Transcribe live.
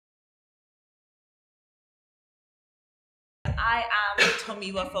I am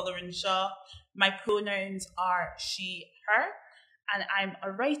Tomiwa Folorunso. My pronouns are she, her, and I'm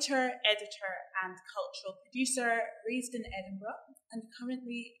a writer, editor, and cultural producer raised in Edinburgh and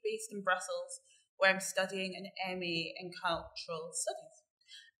currently based in Brussels, where I'm studying an MA in cultural studies.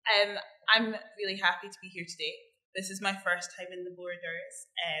 I'm really happy to be here today. This is my first time in the borders,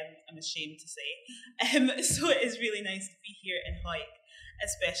 I'm ashamed to say. So it is really nice to be here in Hawick,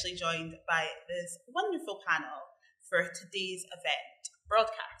 especially joined by this wonderful panel for today's event,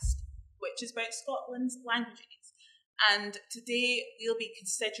 Broadcast, which is about Scotland's languages. And today we'll be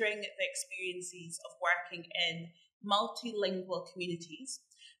considering the experiences of working in multilingual communities,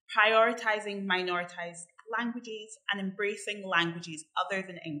 prioritising minoritised languages and embracing languages other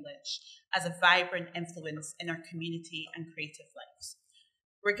than English as a vibrant influence in our community and creative lives.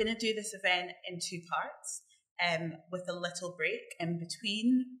 We're going to do this event in two parts, with a little break in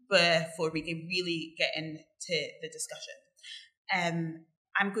between before we can really get into the discussion.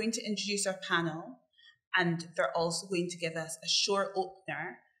 I'm going to introduce our panel, and they're also going to give us a short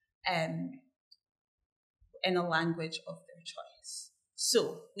opener in a language of their choice.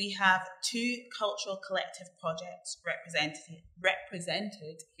 So we have two cultural collective projects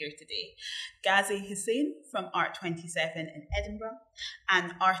represented here today. Ghazi Hussein from Art27 in Edinburgh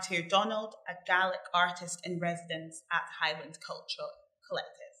and Artair Donald, a Gaelic artist in residence at the Highland Cultural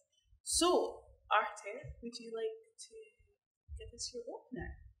Collective. So, Artair, would you like to give us your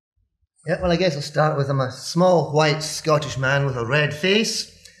opener? Yeah, well, I guess I'll start with I'm a small white Scottish man with a red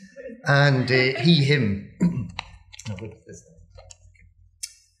face and he, him.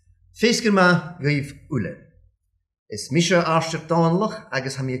 Féiscear ma gaibh ule. Is misha arshir dánlach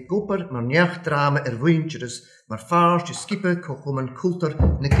agus ha mi gopar mar neach drama bhuinteras mar fars je skippe co chuman cultar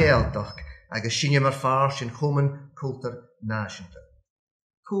na Gaeltach agus sinne mar fars in chuman cultar náisianta.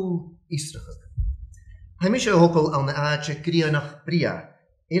 Cool Ístrachach. Ha misha hokol an na aadje grianach bria,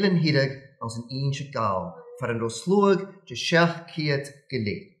 Elen hirig als een eentje gaal, voor een roosloog je sheach kiet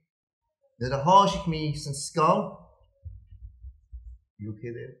geleid. Na de haas ik me zijn skal. You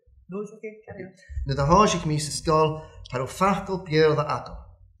okay there? No, it's okay, carry on. Na de haas ik me zijn skal, par o fachtel pier de akkel.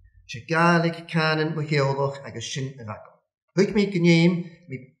 Je Gaelic canon mo geolog agus sin rakkel. Huik me geneem,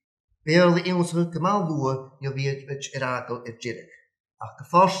 me beer de Engelse gemal loe, je weet rakkel jirig. Ach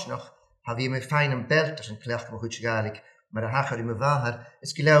gefors nog, ha wie me fijn belters en klech mo goed Gaelic, maar de hacher in me waher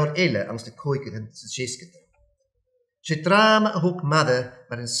is gelauwd elle angst de koikeren se schiskete. Je drama hoek madde,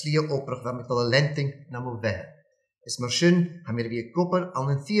 maar een slier oprug waar met alle lenting naar mo wehe. Is maar schön, ha mir wie kopper aan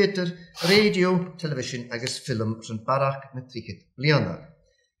een theater, radio, television, agus film, zo'n barak met tricket Leonard.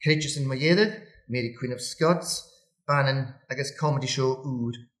 Kreetjes in majedig, Mary Queen of Scots, banen, agus comedy show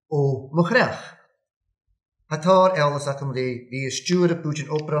oer, o mochrech. Hatar elders akum re, wie is stuurde boetjen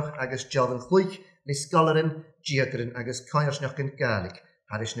oprug, agus jalden gloeik, le scalarin, giagrin, agus kainersnachen Gaelic,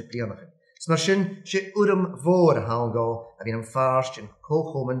 harish ne plianachen. Smarshin, she urum voore haangao, a wie een faarst in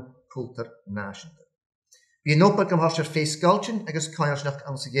kochomen, kulter nationte. Wie een opper kam hasher feest skaltjen, agus kainersnach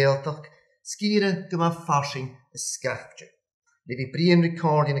aan se geeltach, skieren gema farsing is skaftje. Le wie brien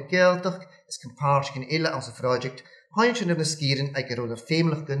record in a geeltach, is compaarsch in ille aan se project, haintje in de skieren, eiker rode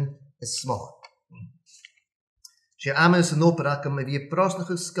femeligen, is small. She ames een opper akam, wie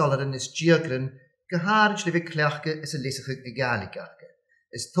prosnige skalarin is giagrin, gehaardig le wie klechke is een lissige Gaelicachke.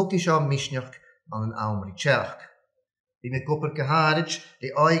 Is tokisha mishnach aan een aumri tjerk. Wie me kopper gehaardig,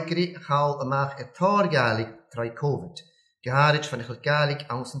 le oikri gaal amach tar Gaelic trai COVID. Gehaardig van de Gaelic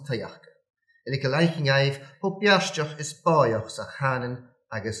aan zijn tajachke. En ik gelijking eif, op jasjach is baajach sa hanen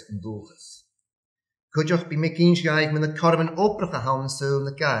agus en doelges. Kudjach bi me kiensgeif met een karmen oprige handen zo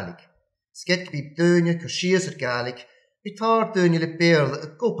de Gaelic. Sket bi deunje kursiers er Gaelic, bi tar deunje le beerle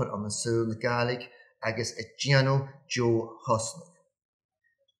een kopper aan de zo de Gaelic, agus et Giano Joe Hussein.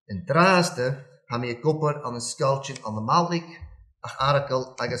 In draaste ha mi kopper aan een skaltje aan de Malik, ach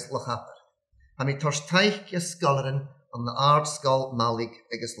arakel agus lachapper. Ha mi torsteich je skalleren aan de aardskal Malik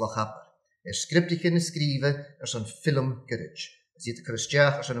agus lachapper. Scriptichen skriven zo'n film gerich. Ziet de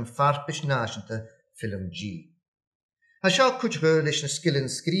Christiach zo'n farpisch nationte film G. Ha sja kutje lish skillen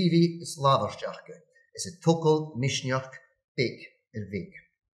skrivi is laverstjachke. Is het tokkel mishnjach big weg.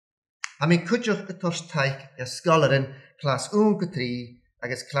 Ha mi kutjach het torsteich je skalleren klas 1-3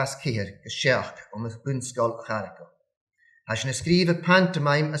 agus klas 4 gesjach om het bunskal gariko. Ha je skriven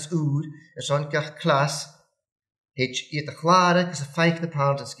pantomime as oer zo'n gach klas het je te klare is een 5e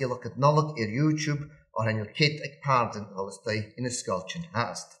paard skill op het nolk YouTube or en je kit ek paarden alles die in een skaltje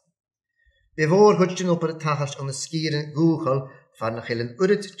haast. Bevoor hutjen op het tachas aan de skieren Google van de gillen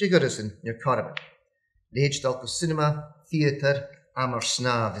urit jigurissen neer karben. Leed stalk cinema, theater, amar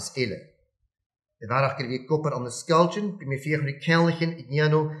snav is ille. De waarach we koper aan de skaltjen, bij me vier kenlichen in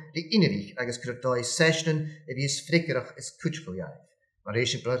jano, de innerich, agus krutoi sessionen, en wie is frikkerig is kutschveljaar. Maar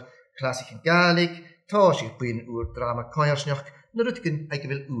is klassieke Gaelic, taasig buin oer drama kajarsnjach, narutken ik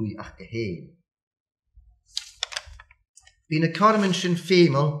wil oei ach geheen. Bij Carmenschen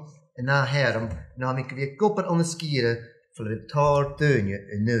femel, en na herm, nam ik weer koper aan de skieren, voor de taar deunje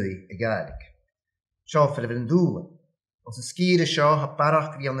en nui en Gaelic. Sjá voor de doelen. Onze skieren sjá ha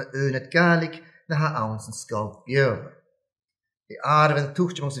barach wie aan de eun het Gaelic, na ha aans en skal björle. De aarde van de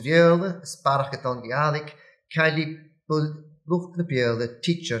toegtje onze björle, is barach het aan Gaelic, kaili lucht de björle,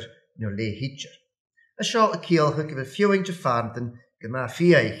 teacher, nor le hitcher. En sjá een kielge, ik wil viewingje vaarten, gema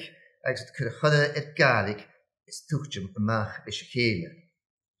vieig, als het kurgudde het Gaelic, is toegtje een maag is gele.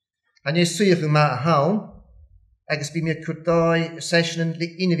 En je suig een maag haun, als bij meer kurtoi sessionen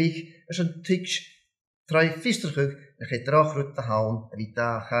le inweg, is een tiksch, trui vistergug, en gij draagrut te haun, en die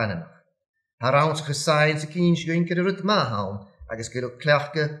daar gaan nog. Haar ons gesaai se kindje junker de rut ma haun, agus gero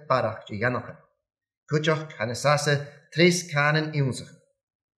klachke barach je janoche. Kutjach kan sasse tres kanen iunzige.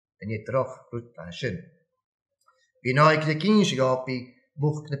 En je droch rut ta schön. Wie nou de kindje gapi,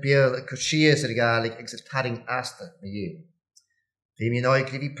 buch knepeel kurschies regalig, ex taring aste me je. Wie me nou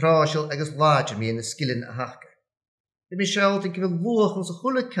wie praschel, agus lager me in de skillen a hachke. De Michel denk ik wil woog onze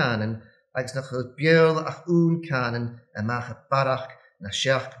goede kanen, agus nog het björle ach oen kanen, en mache barach, na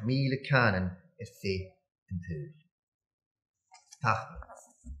sjacht miele kanen et fe en teug.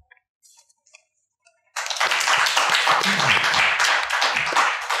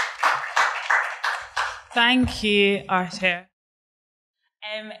 Thank you, Artair.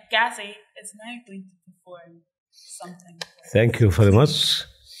 Ghazi is now going to perform something. Thank you very much.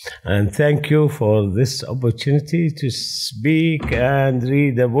 And thank you for this opportunity to speak and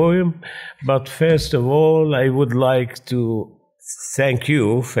read a poem. But first of all, I would like to thank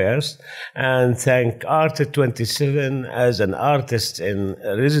you first and thank Art 27 as an artist in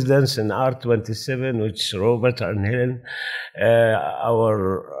residence in Art 27, which Robert and Helen,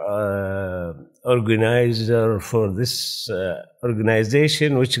 our organizer for this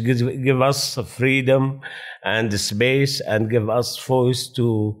organization, which give us freedom and space and give us voice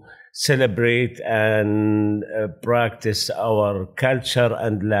to celebrate and practice our culture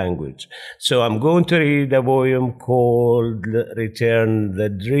and language. So I'm going to read a poem called Return the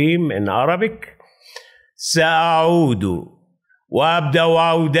Dream in Arabic. سأعود وأبدأ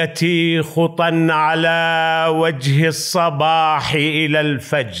عودتي خطا على وجه الصباح إلى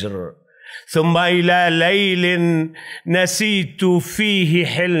الفجر ثم إلى ليل نسيت فيه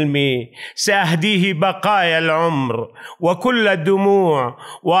حلمي سأهديه بقايا العمر وكل الدموع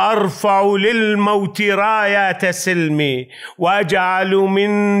وأرفع للموت رايات سلمي وأجعل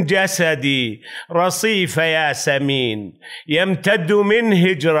من جسدي رصيف ياسمين يمتد من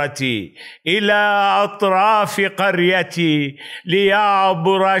هجرتي إلى أطراف قريتي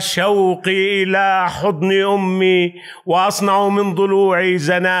ليعبر شوقي إلى حضن أمي وأصنع من ضلوعي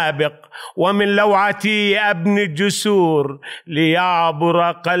زنابق ومن لوعتي أبني الجسور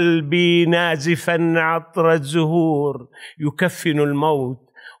ليعبر قلبي نازفا عطر الزهور يكفن الموت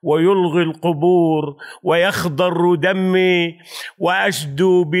ويلغي القبور ويخضر دمي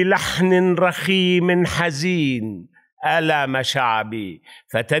وأشدو بلحن رخيم حزين آلام شعبي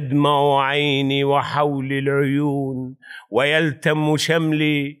فتدمع عيني وحولي العيون ويلتم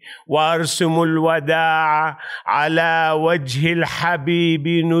شملي وأرسم الوداع على وجه الحبيب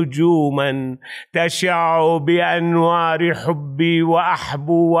نجوما تشع بأنوار حبي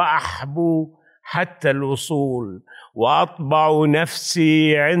وأحبو حتى الوصول وأطبع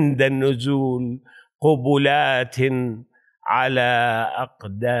نفسي عند النزول قبلات على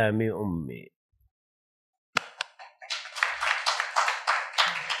أقدام أمي.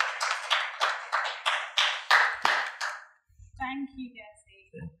 Thank you, Ghazi.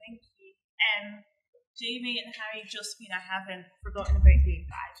 Thank you. Jamie and Harry, Josephine, I haven't forgotten about you,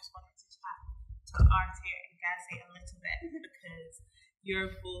 but I just wanted to chat to Artair and Ghazi a little bit because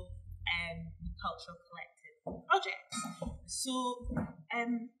you're both cultural collective projects. So,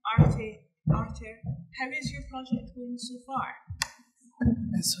 Artair, how is your project going so far?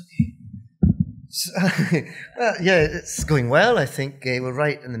 It's okay. Yeah, it's going well. I think we're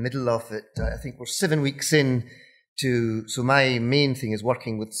right in the middle of it. I think we're 7 weeks in. So my main thing is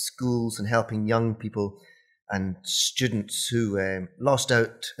working with schools and helping young people and students who lost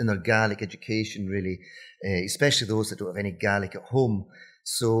out in their Gaelic education, really, especially those that don't have any Gaelic at home.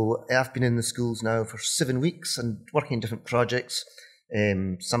 So I've been in the schools now for 7 weeks and working in different projects.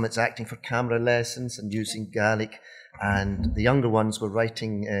 Some it's acting for camera lessons and using Gaelic, and the younger ones were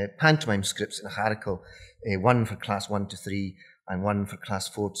writing pantomime scripts in Harrical, one for class 1 to 3 and one for class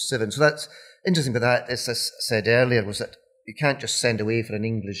 4 to 7. So that's interesting. But that, as I said earlier, was that you can't just send away for an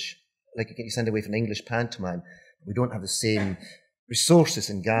English, like you can send away for an English pantomime. We don't have the same resources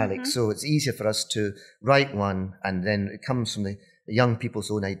in Gaelic, so it's easier for us to write one, and then it comes from the young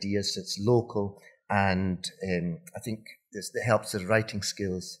people's own ideas. So it's local, and I think it helps their writing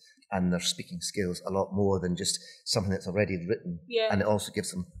skills and their speaking skills a lot more than just something that's already written. And it also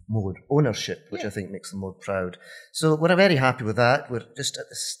gives them more ownership, which I think makes them more proud. So we're very happy with that. We're just at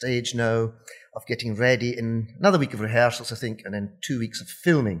the stage now of getting ready in another week of rehearsals, I think, and then 2 weeks of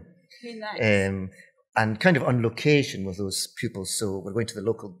filming. Nice. And kind of on location with those pupils. So we're going to the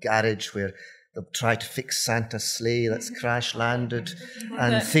local garage where they'll try to fix Santa's sleigh that's crash landed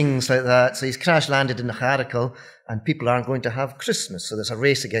and things like that. So he's crash landed in the Harricle and people aren't going to have Christmas. So there's a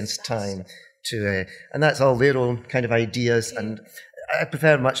race against time to, and that's all their own kind of ideas. And I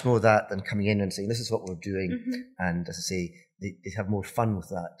prefer much more that than coming in and saying, this is what we're doing. And as I say, they have more fun with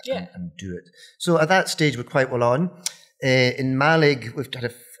that and do it. So at that stage, we're quite well on. In Malig, we've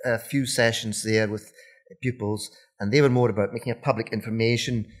had a few sessions there with pupils, and they were more about making a public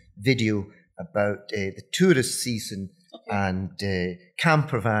information video about the tourist season and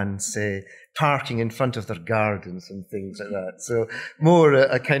camper vans parking in front of their gardens and things like that. So more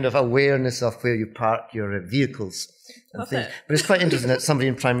a kind of awareness of where you park your vehicles and things. But it's quite interesting that somebody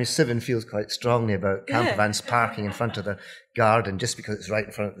in Primary 7 feels quite strongly about camper vans parking in front of their garden just because it's right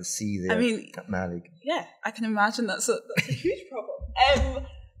in front of the sea there at Malig. Yeah, I can imagine that's a huge problem.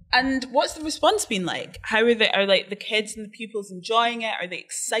 And what's the response been like? How are the kids and the pupils enjoying it? Are they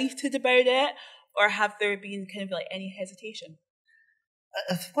excited about it? Or have there been kind of like any hesitation?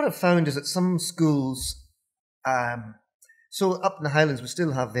 What I've found is that some schools, so up in the Highlands, we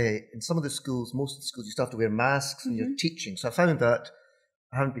still have in some of the schools, most of the schools, you still have to wear masks when you're teaching. So I found that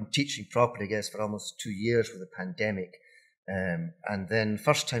I haven't been teaching properly, I guess, for almost 2 years with the pandemic. And then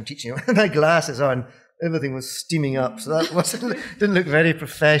first time teaching, my glasses on, everything was steaming up. So that didn't look very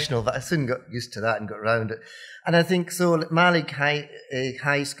professional, but I soon got used to that and got around it. And I think so Malig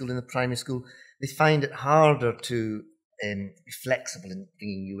High School and the primary school, they find it harder to be flexible in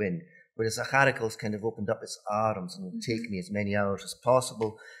bringing you in. Whereas the Harricle's kind of opened up its arms and will take me as many hours as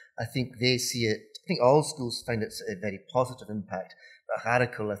possible. I think they see it, I think all schools find it's a very positive impact. But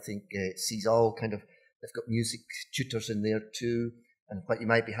Harricle, I think, sees all kind of, they've got music tutors in there too. And what you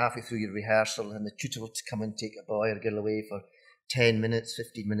might be halfway through your rehearsal and the tutor will come and take a boy or girl away for 10 minutes,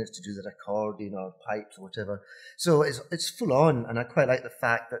 15 minutes to do their accordion or pipes or whatever. So it's full on, and I quite like the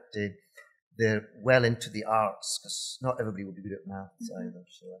fact that they're well into the arts, because not everybody will be good at maths either,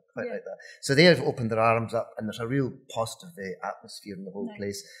 so I quite like that. So they have opened their arms up, and there's a real positive atmosphere in the whole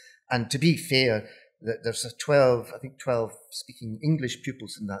place. And to be fair, there's 12 speaking English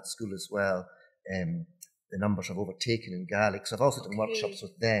pupils in that school as well. The numbers have overtaken in Gaelic. So I've also done workshops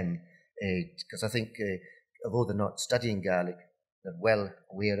with them, because I think although they're not studying Gaelic, they're well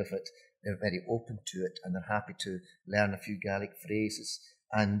aware of it, they're very open to it, and they're happy to learn a few Gaelic phrases,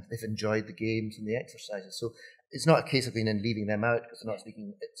 and they've enjoyed the games and the exercises. So it's not a case of going and leaving them out because they're not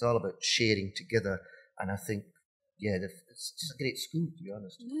speaking, it's all about sharing together. And I think, it's just a great school, to be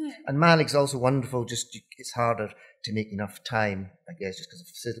honest. And Malig's also wonderful, just it's harder to make enough time, I guess, just because of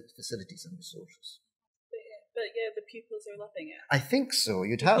facilities and resources. But the pupils are loving it. I think so.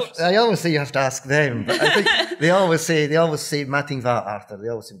 I always say you have to ask them, but I think they always say "Mating va Artair." They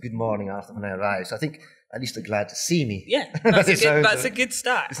always say "Good morning, Artair" when I arrive. So I think at least they're glad to see me. Yeah, that's a good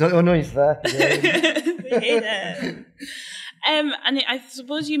start. It's not noise there. They hate it. And I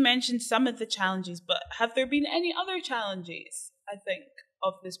suppose you mentioned some of the challenges, but have there been any other challenges? I think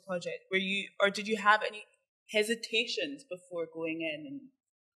of this project did you have any hesitations before going in and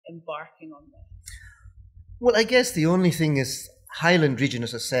embarking on this? Well, I guess the only thing is Highland region,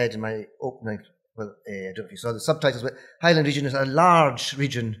 as I said in my opening, I don't know if you saw the subtitles, but Highland region is a large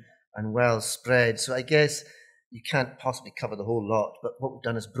region and well spread. So I guess you can't possibly cover the whole lot. But what we've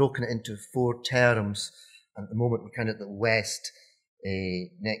done is broken it into 4 terms. And at the moment, we're kind of at the west.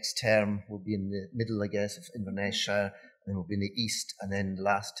 Next term will be in the middle, I guess, of Inverness Shire. Then we'll be in the east. And then the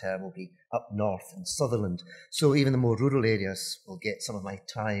last term will be up north in Sutherland. So even the more rural areas will get some of my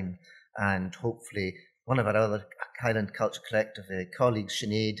time. And hopefully one of our other Highland Culture Collective colleagues,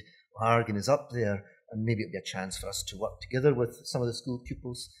 Sinead O'Hargan, is up there, and maybe it'll be a chance for us to work together with some of the school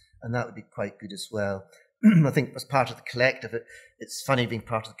pupils, and that would be quite good as well. I think as part of the collective, it's funny being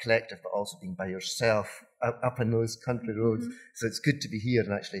part of the collective, but also being by yourself up in those country roads. So it's good to be here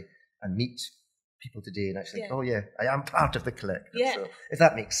and meet people today and actually think, oh yeah, I am part of the collective. Yeah. So if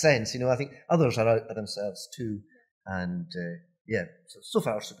that makes sense, I think others are out by themselves too, and so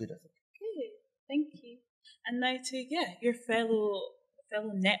far so good, I think. Thank you. And now to your fellow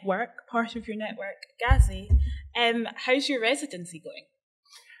network, part of your network, Ghazi. How's your residency going?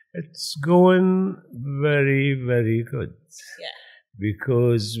 It's going very, very good. Yeah.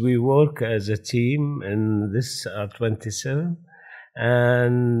 Because we work as a team in this R27,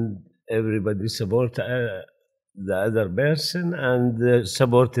 and everybody support the other person and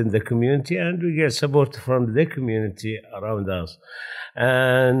support in the community, and we get support from the community around us.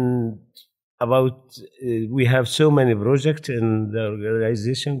 And we have so many projects in the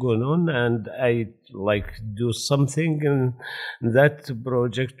organization going on, and I like do something in that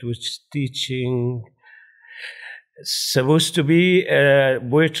project which is teaching, supposed to be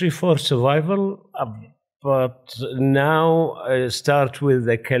poetry for survival, but now I start with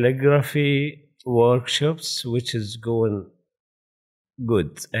the calligraphy workshops, which is going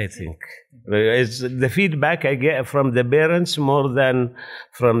good, I think. It's the feedback I get from the parents more than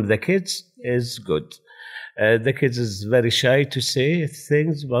from the kids is good. The kids is very shy to say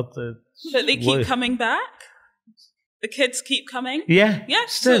things, but they keep coming back. The kids keep coming. Yeah,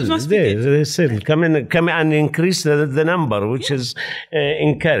 still so they still come and increase the number, which is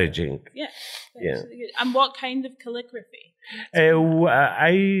encouraging. Yeah. And what kind of calligraphy?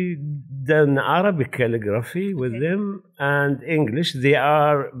 I done Arabic calligraphy with them and English. They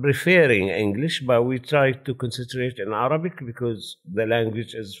are preferring English, but we try to concentrate on Arabic because the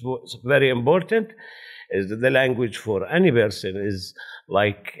language is very important. The language for any person is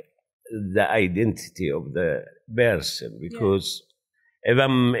like the identity of the person, because if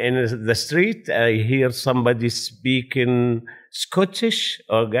I'm in the street, I hear somebody speaking Scottish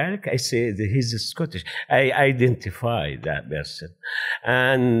or Gaelic, I say that he's Scottish. I identify that person.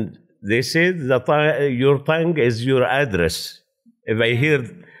 And they say that your tongue is your address. If I hear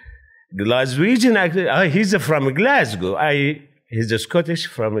Glaswegian, he's from Glasgow. He's a Scottish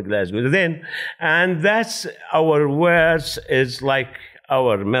from Glasgow. And that's our words is like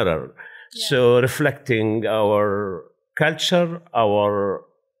our mirror. So reflecting our culture, our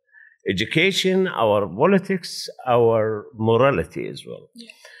education, our politics, our morality as well.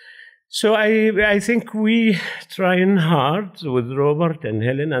 So I think we trying hard with Robert and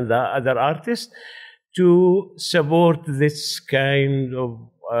Helen and the other artists to support this kind of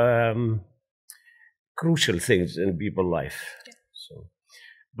crucial things in people's life. So,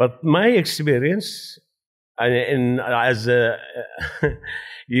 but my experience, as a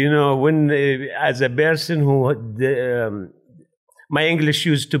as a person who my English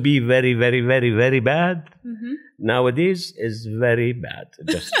used to be very, very, very, very bad. Mm-hmm. Nowadays is very bad.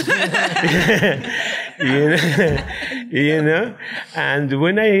 Just And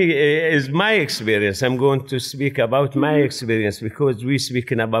when is my experience. I'm going to speak about my experience because we're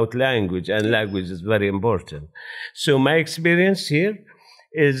speaking about language, and language is very important. So my experience here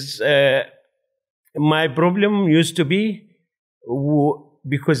is my problem used to be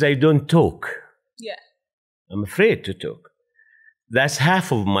because I don't talk. Yeah, I'm afraid to talk. That's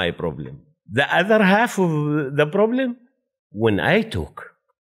half of my problem. The other half of the problem, when I talk,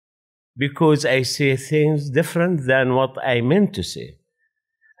 because I say things different than what I meant to say.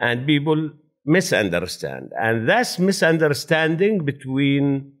 And people misunderstand. And that's misunderstanding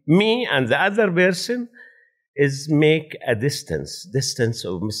between me and the other person is make a distance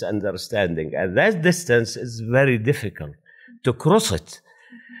of misunderstanding. And that distance is very difficult to cross it.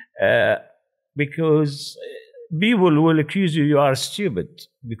 Because people will accuse you are stupid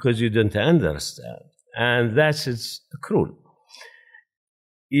because you don't understand. And that is cruel.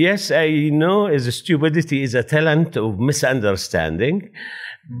 Yes, I know stupidity is a talent of misunderstanding,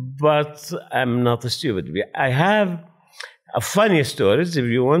 but I'm not stupid. I have funny stories, if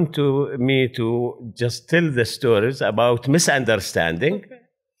you want me to just tell the stories about misunderstanding.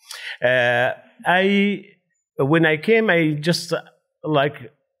 When I came, I just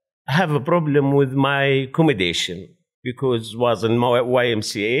have a problem with my accommodation because it was in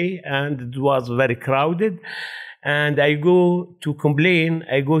YMCA and it was very crowded. And I go to complain,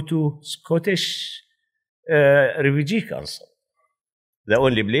 I go to Scottish Refugee Council, the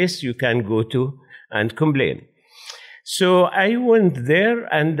only place you can go to and complain. So I went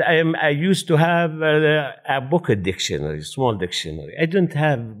there, and I used to have a book dictionary, small dictionary. I don't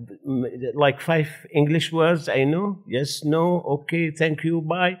have 5 English words I know. Yes, no, okay, thank you,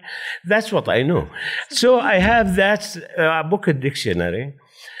 bye. That's what I know. So I have that book dictionary,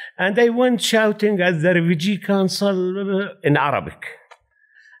 and I went shouting at the Refugee Council in Arabic.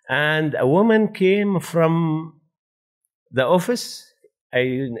 And a woman came from the office.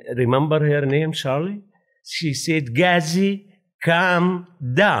 I remember her name, Charlie. She said, Ghazi, calm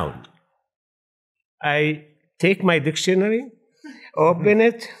down. I take my dictionary, open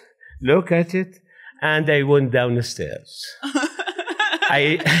it, look at it, and I went down the stairs.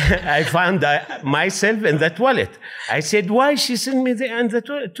 I found myself in the toilet. I said, why she sent me to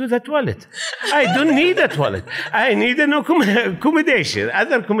the toilet? I don't need a toilet. I need an accommodation,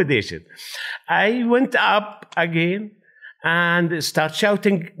 other accommodation. I went up again and start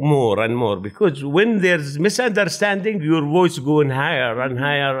shouting more and more, because when there's misunderstanding, your voice going higher and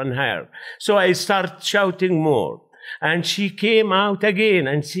higher and higher. So I start shouting more. And she came out again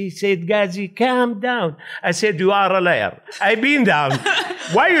and she said, Ghazi, calm down. I said, you are a liar. I've been down.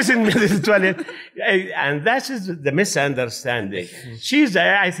 Why you send me to the toilet? And that is the misunderstanding.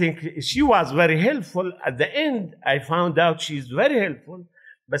 I think she was very helpful. At the end, I found out she's very helpful,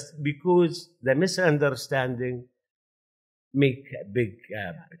 but because the misunderstanding make a big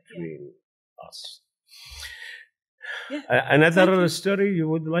gap between us. Yeah. Another story you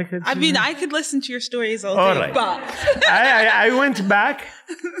would like it? I mean, I could listen to your stories all day, right. but I went back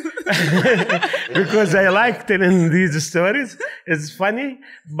because I like telling these stories. It's funny,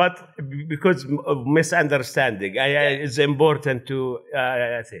 but because of misunderstanding, it's important to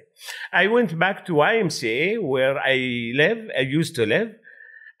say. I went back to YMCA where I used to live,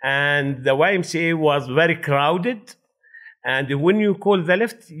 and the YMCA was very crowded. And when you call the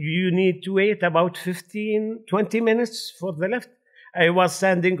lift, you need to wait about 20 minutes for the lift. I was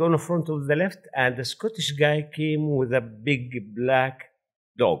standing on the front of the lift, and the Scottish guy came with a big black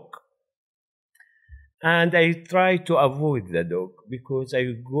dog. And I tried to avoid the dog because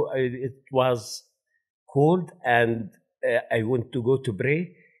it was cold, and I want to go to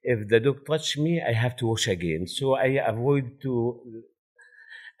pray. If the dog touched me, I have to wash again. So I avoid to.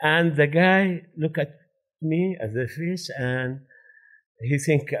 And the guy looked at me at the face, and he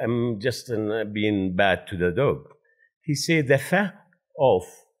think I'm just being bad to the dog. He said the fa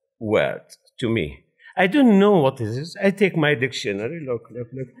off word to me. I don't know what it is. I take my dictionary, look,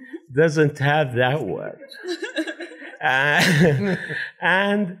 doesn't have that word.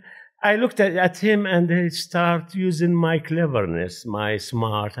 And I looked at him, and I start using my cleverness, my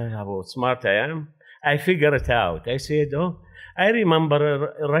how smart I am. I figure it out. I said, oh, I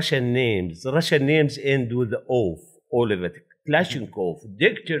remember Russian names. Russian names end with "ov," all of it. Klashenkov,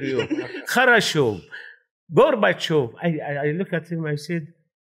 Degtyaryov, Kharashov, Gorbachev. I look at him, I said,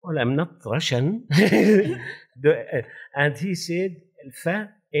 well, I'm not Russian. And he said, "Fa"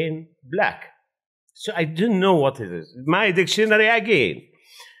 in black. So I didn't know what it is. My dictionary again,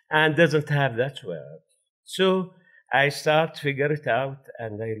 and doesn't have that word. So I start figure it out,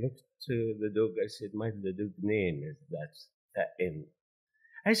 and I looked to the dog. I said, the dog name is that. In.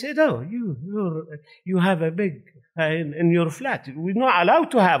 I said, oh, you have a big in your flat. We're not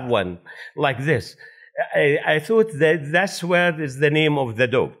allowed to have one like this. I thought that's where is the name of the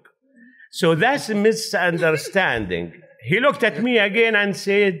dog. So that's a misunderstanding. He looked at me again and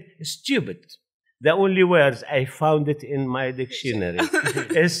said, stupid. The only words I found it in my dictionary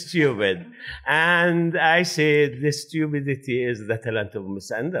is stupid. And I said, the stupidity is the talent of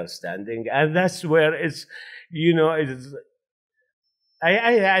misunderstanding. And that's where it's,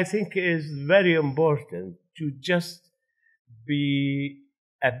 I think it is very important to just be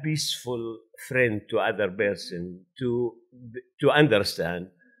a peaceful friend to other person, to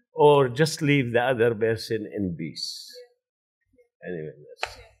understand, or just leave the other person in peace. Anyway,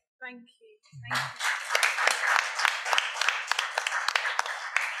 yes. Thank you.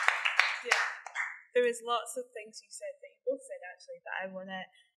 Yeah, there was lots of things you said that you both said actually that I want to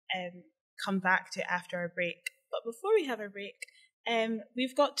come back to after our break. But before we have our break,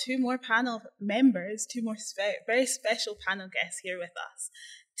 we've got two more panel members, two more very special panel guests here with us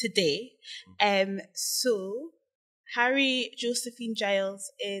today. So Harry Josephine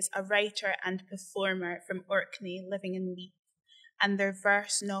Giles is a writer and performer from Orkney living in Leith, and their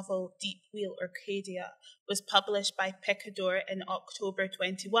verse novel Deep Wheel Orcadia was published by Picador in October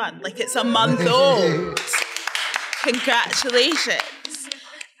 21. Like, it's a month old. Congratulations.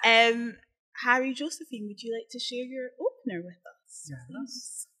 Harry Josephine, would you like to share your opener with us?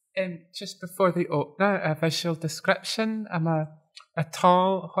 Yes. Just before the opener, a visual description. I'm a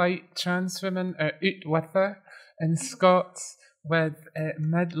tall, white trans woman out with her in Scots with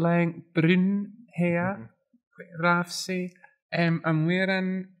mid-length brown hair, rafsy. I'm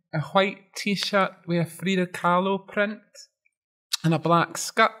wearing a white t-shirt with a Frida Kahlo print and a black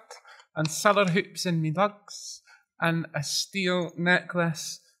skirt and silver hoops in me lugs and a steel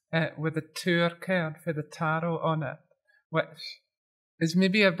necklace with a tour card for the tarot on it, which is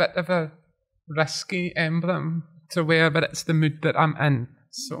maybe a bit of a risky emblem to wear, but it's the mood that I'm in.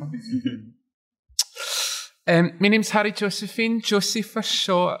 So, my name's Harry Josephine, Josie for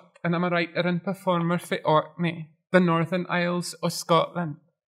short, and I'm a writer and performer for Orkney, the Northern Isles of Scotland.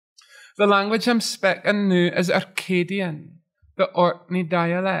 The language I'm speaking now is Orcadian, the Orkney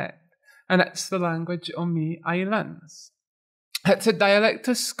dialect, and it's the language of me islands. It's a dialect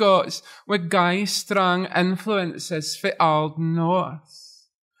of Scots with gay strong influences for Old North.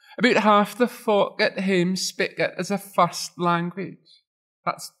 About half the folk at home speak it as a first language.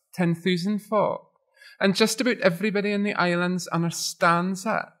 That's 10,000 folk. And just about everybody in the islands understands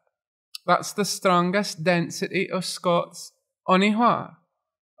it. That's the strongest density of Scots anywhere,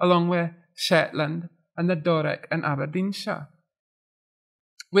 along with Shetland and the Doric in Aberdeenshire.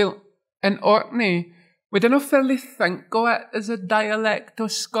 Well, in Orkney, we don't fairly think of it as a dialect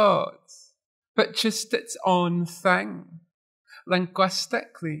of Scots, but just its own thing.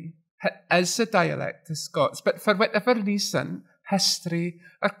 Linguistically, it is a dialect of Scots, but for whatever reason, history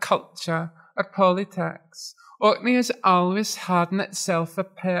or culture or politics, Orkney has always had in itself a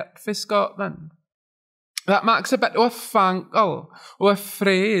pet for Scotland. That makes a bit of a fankle or a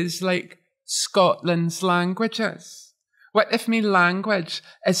phrase like Scotland's languages. What if me language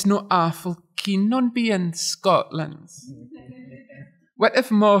is no awful keen on being Scotland's? What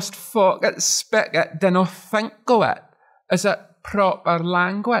if most folk that speak it dinna think of it as a proper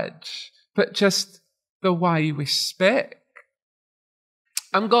language, but just the way we speak?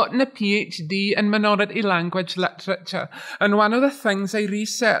 I'm gotten a PhD in minority language literature, and one of the things I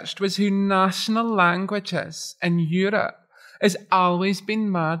researched was how national languages in Europe has always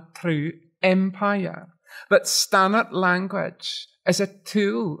been made through empire, that standard language is a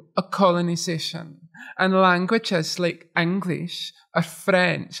tool of colonisation, and languages like English or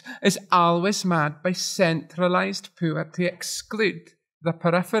French is always made by centralised power to exclude the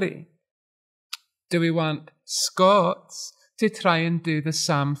periphery. Do we want Scots to try and do the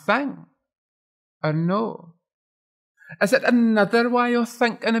same thing? Or no? Is it another way of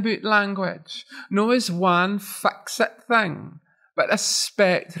thinking about language? No as one fix-it thing, but a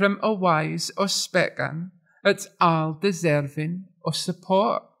spectrum of ways of speaking. It's all deserving of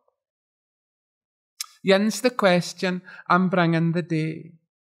support. Yin's the question I'm bringing the day.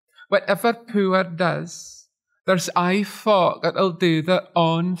 Whatever poor does, there's aye folk that'll do their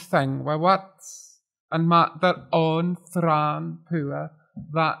own thing with words and make their own thran poor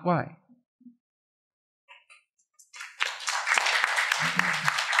that way.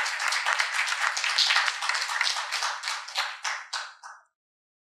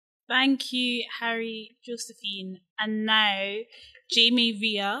 Thank you, Harry, Josephine, and now Jamie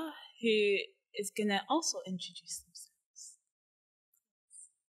Ria, who is going to also introduce themselves.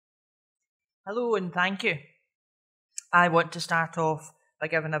 Hello and thank you. I want to start off by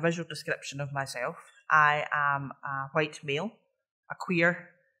giving a visual description of myself. I am a white male, a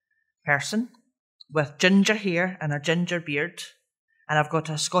queer person with ginger hair and a ginger beard, and I've got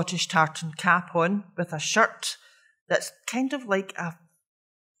a Scottish tartan cap on with a shirt that's kind of like a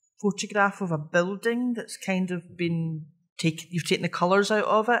photograph of a building that's kind of been you've taken the colours out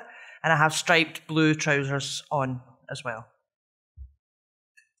of it, and I have striped blue trousers on as well.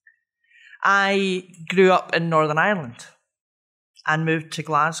 I grew up in Northern Ireland and moved to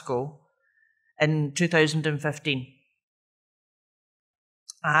Glasgow in 2015.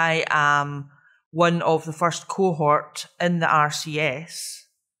 I am one of the first cohort in the RCS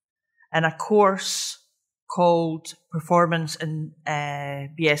in a course called Performance in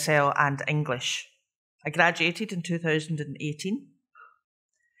BSL and English. I graduated in 2018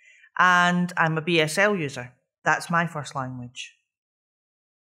 and I'm a BSL user. That's my first language.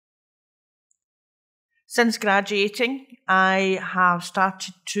 Since graduating, I have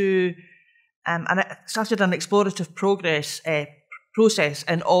started to and I started an explorative process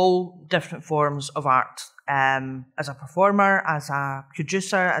in all different forms of art, as a performer, as a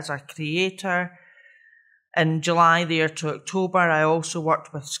producer, as a creator. In July there to October, I also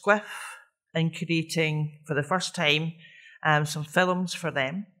worked with Squiff in creating, for the first time, some films for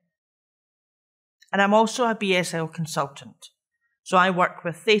them. And I'm also a BSL consultant, so I work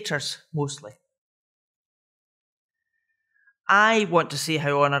with theatres mostly. I want to say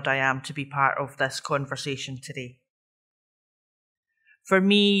how honoured I am to be part of this conversation today. For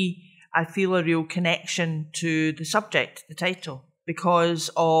me, I feel a real connection to the subject, the title, because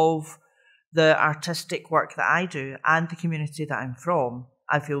of the artistic work that I do and the community that I'm from.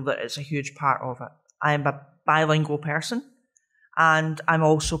 I feel that it's a huge part of it. I am a bilingual person and I'm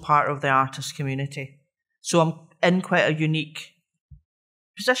also part of the artist community. So I'm in quite a unique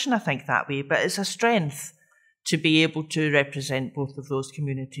position, I think, that way, but it's a strength to be able to represent both of those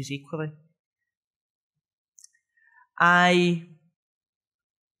communities equally. I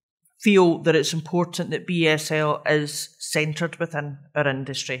feel that it's important that BSL is centred within our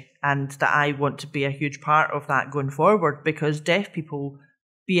industry and that I want to be a huge part of that going forward, because deaf people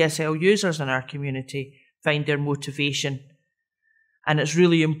BSL users in our community find their motivation. And it's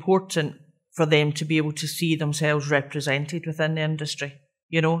really important for them to be able to see themselves represented within the industry,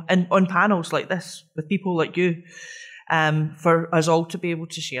 you know, and on panels like this with people like you, for us all to be able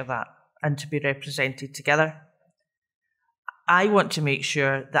to share that and to be represented together. I want to make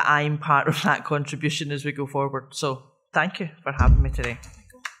sure that I'm part of that contribution as we go forward. So thank you for having me today.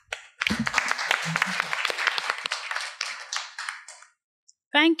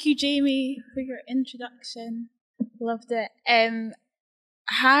 Thank you, Jamie, for your introduction. Loved it.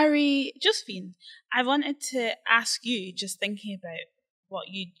 Harry, Josephine, I wanted to ask you, just thinking about what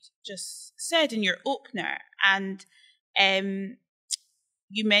you just said in your opener, and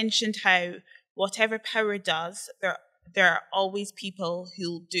you mentioned how whatever power does, there are always people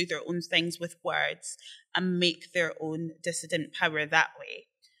who'll do their own things with words and make their own dissident power that way.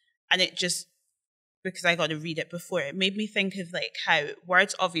 And it just, because I got to read it before, it made me think of like how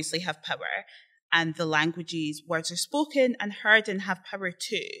words obviously have power, and the languages words are spoken and heard in have power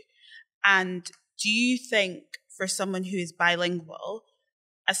too. And do you think for someone who is bilingual,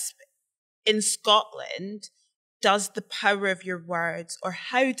 in Scotland, does the power of your words, or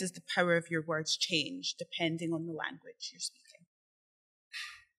how does the power of your words change depending on the language you're speaking?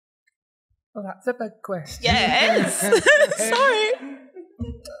 Well, that's a big question. Yeah, it is. Sorry.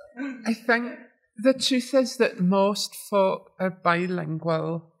 I think the truth is that most folk are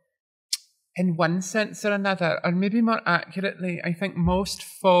bilingual in one sense or another, or maybe more accurately, I think most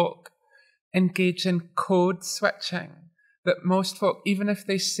folk engage in code switching. That most folk, even if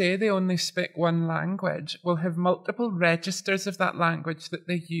they say they only speak one language, will have multiple registers of that language that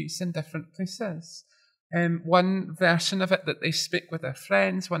they use in different places. One version of it that they speak with their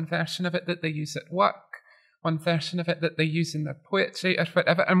friends, one version of it that they use at work, one version of it that they use in their poetry or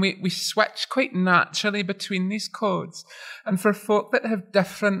whatever. And we switch quite naturally between these codes. And for folk that have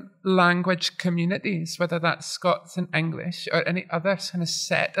different language communities, whether that's Scots and English or any other kind of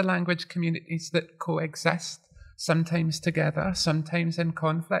set of language communities that coexist, sometimes together, sometimes in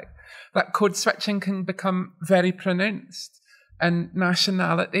conflict, that code switching can become very pronounced. And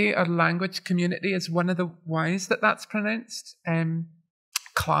nationality or language community is one of the ways that that's pronounced.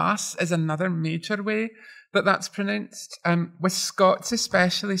 Class is another major way that that's pronounced. With Scots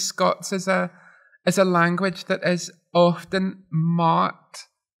especially, Scots is a language that is often marked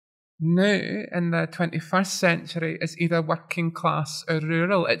now in the 21st century as either working class or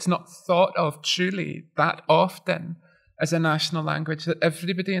rural. It's not thought of truly that often as a national language that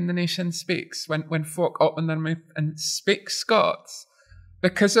everybody in the nation speaks. When folk open their mouth and speak Scots,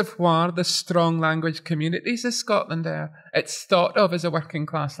 because of where the strong language communities of Scotland are, it's thought of as a working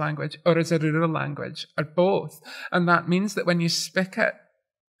class language or as a rural language or both. And that means that when you speak it,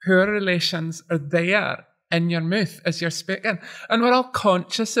 poor relations are there in your mouth as you're speaking. And we're all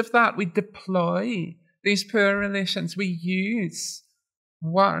conscious of that. We deploy these poor relations. We use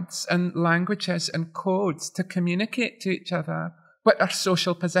words and languages and codes to communicate to each other what our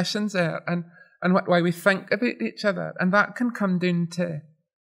social positions are and why we think about each other. And that can come down to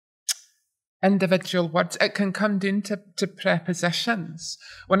individual words. It can come down to prepositions.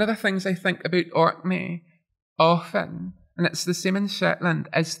 One of the things I think about Orkney often, and it's the same in Shetland,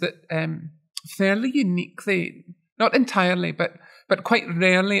 is that fairly uniquely, not entirely, but quite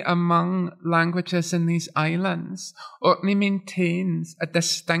rarely among languages in these islands, Orkney maintains a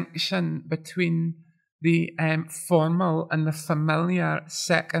distinction between the formal and the familiar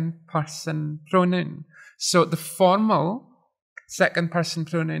second-person pronoun. So the formal second-person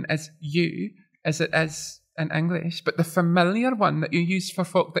pronoun is you, as it is in English, but the familiar one that you use for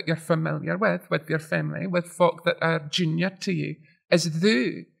folk that you're familiar with your family, with folk that are junior to you, is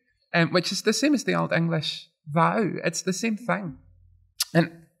thou, which is the same as the Old English thou. It's the same thing. And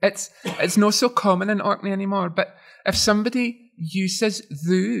it's not so common in Orkney anymore, but if somebody uses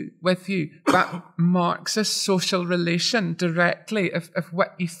thou with you, that marks a social relation directly of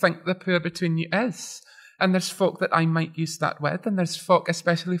what you think the poor between you is. And there's folk that I might use that with, and there's folk,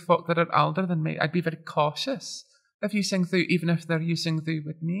 especially folk that are older than me, I'd be very cautious of using thou, even if they're using thou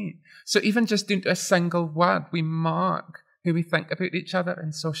with me. So even just down to a single word, we mark who we think about each other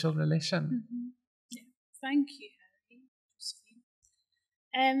in social relation. Mm-hmm. Yeah. Thank you,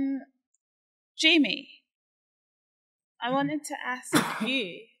 Harry. Jamie, I wanted to ask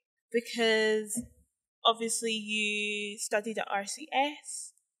you, because obviously you studied at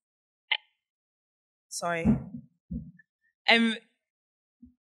RCS. Sorry.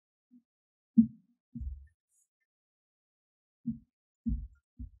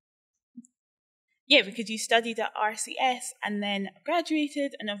 Yeah, because you studied at RCS and then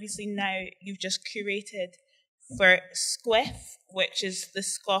graduated, and obviously now you've just curated for Squiff, which is the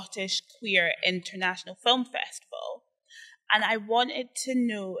Scottish Queer International Film Festival. And I wanted to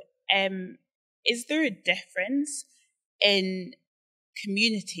know, is there a difference in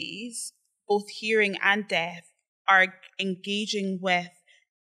communities, both hearing and deaf, are engaging with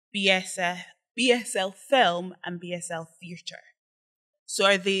BSL film and BSL theatre? So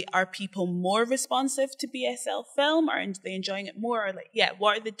are people more responsive to BSL film, or are they enjoying it more? Or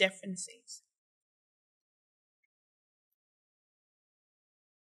what are the differences?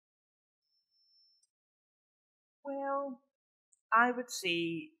 Well, I would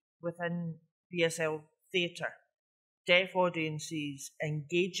say within BSL theatre, deaf audiences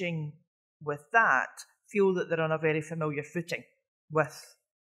engaging with that feel that they're on a very familiar footing with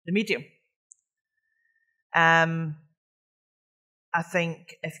the medium. I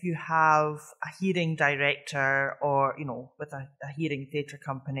think if you have a hearing director or, with a hearing theatre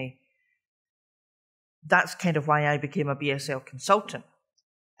company, that's kind of why I became a BSL consultant.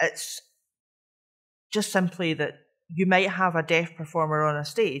 It's just simply that you might have a deaf performer on a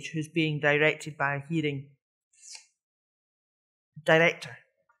stage who's being directed by a hearing director.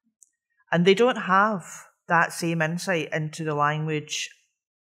 And they don't have that same insight into the language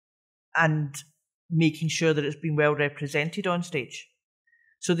and making sure that it's been well represented on stage.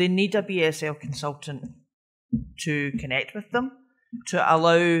 So they need a BSL consultant to connect with them, to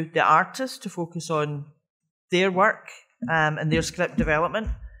allow the artist to focus on their work and their script development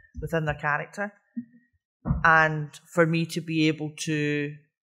within their character, and for me to be able to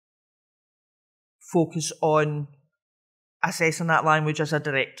focus on assessing that language as a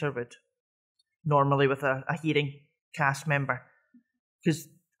director would, normally with a hearing cast member, because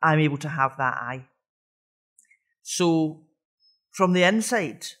I'm able to have that eye. So from the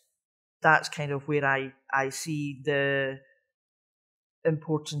inside, that's kind of where I see the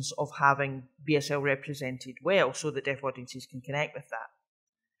importance of having BSL represented well so that deaf audiences can connect with that.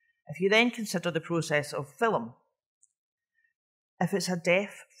 If you then consider the process of film, if it's a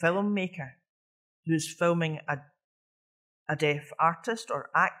deaf filmmaker who's filming a deaf artist or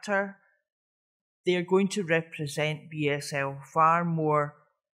actor, they're going to represent BSL far more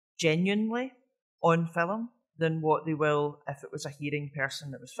genuinely on film than what they will if it was a hearing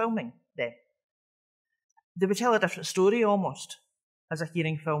person that was filming them. They would tell a different story almost as a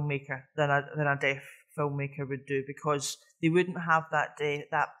hearing filmmaker than a deaf filmmaker would do, because they wouldn't have that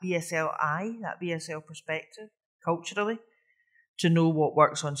BSL eye, that BSL perspective culturally to know what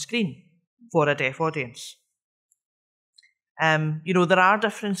works on screen for a deaf audience. There are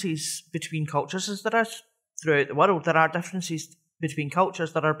differences between cultures, as there are throughout the world. There are differences between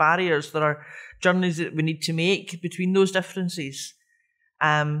cultures. There are barriers. There are journeys that we need to make between those differences.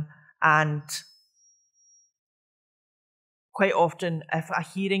 And quite often, if a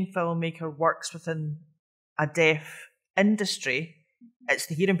hearing filmmaker works within a deaf industry, it's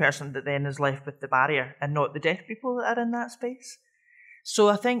the hearing person that then is left with the barrier and not the deaf people that are in that space. So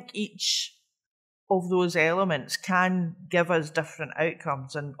I think each of those elements can give us different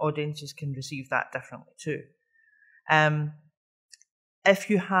outcomes, and audiences can receive that differently too. If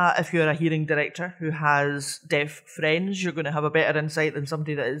you're a hearing director who has deaf friends, you're going to have a better insight than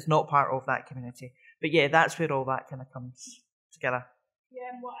somebody that is not part of that community. But yeah, that's where all that kind of comes together. Yeah,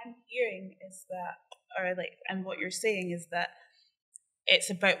 and what I'm hearing is that, and what you're saying is that it's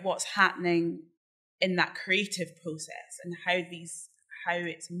about what's happening in that creative process, and how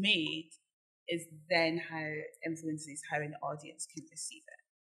it's made is then how it influences how an audience can receive it.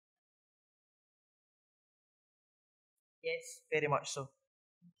 Yes, very much so.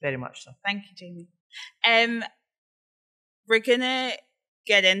 Very much so. Thank you, Jamie. We're going to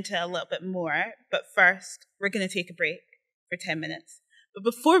get into a little bit more, but first we're going to take a break for 10 minutes. But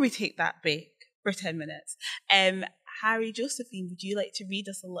before we take that break for 10 minutes, Harry, Josephine, would you like to read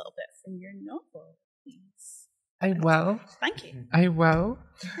us a little bit from your novel, please? I will. Thank you. I will.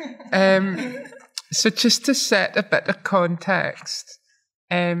 So just to set a bit of context,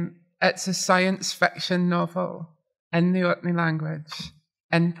 it's a science fiction novel in the Orkney language,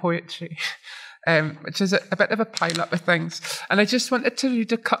 in poetry, which is a bit of a pile-up of things. And I just wanted to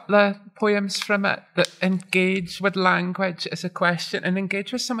read a couple of poems from it that engage with language as a question and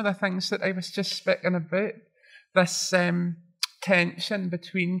engage with some of the things that I was just speaking about, this tension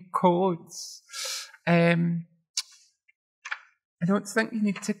between codes. I don't think you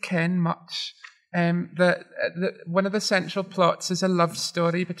need to ken much. One of the central plots is a love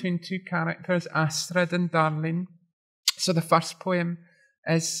story between two characters, Astrid and Darlene. So the first poem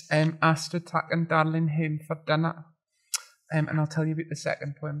is Astrid taking Darlene home for dinner. And I'll tell you about the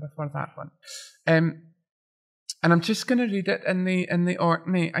second poem before that one. And I'm just going to read it in the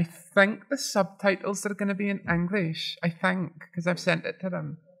Orkney. I think the subtitles are going to be in English. I think, because I've sent it to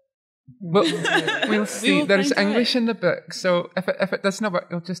them. We'll see. There's English in the book, so if it doesn't work,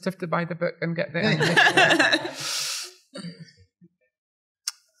 you'll just have to buy the book and get the English.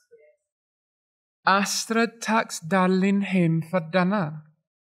 Astrid takes Darlene home for dinner.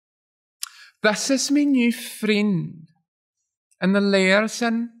 This is my new friend, and the layers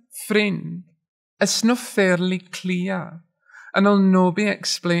in friend is not fairly clear, and will no be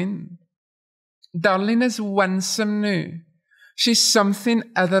explained. Darlene is winsome now. She's something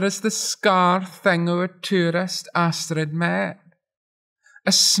other as the scar thing our tourist Astrid met.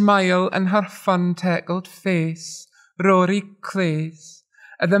 A smile in her fun-tackled face, Rory Clays.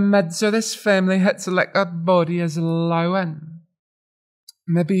 At the midst of this family hits like her body is lowing.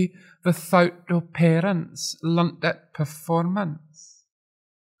 Maybe the thought of parents lunt at performance.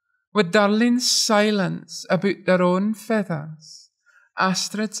 With Darlene's silence about their own feathers,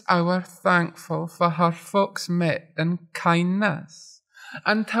 Astrid's hour thankful for her folks met in kindness,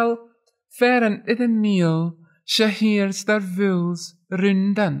 until fair into the meal she hears their vowels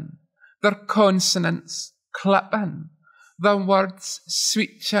rounding, their consonants clipping, the words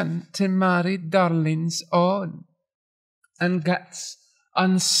switching to marry Darlene's own, and gets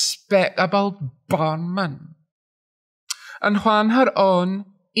unspeakable barman. And when her own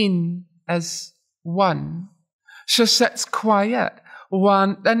in is one, she sits quiet,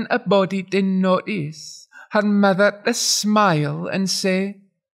 wanting a body to notice, her mother to smile and say,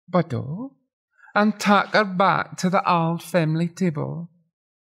 "But oh," and take her back to the old family table.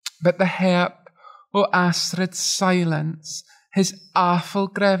 But the help of Astrid's silence has awful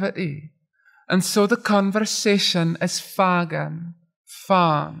gravity, and so the conversation is fagging,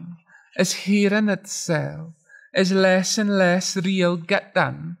 fun, is hearing itself, is less and less real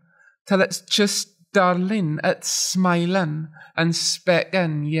getting, till it's just Darlene at smiling and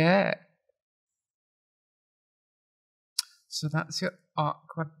specking yet. So that's your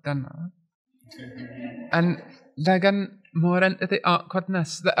awkward dinner. And digging more into the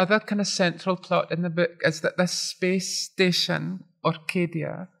awkwardness, the other kind of central plot in the book is that this space station,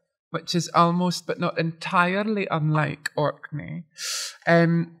 Orcadia, which is almost but not entirely unlike Orkney,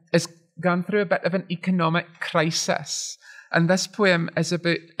 is gone through a bit of an economic crisis. And this poem is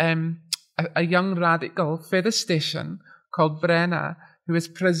about a young radical for the station called Brenna, who is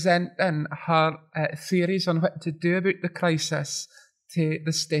presenting her theories on what to do about the crisis to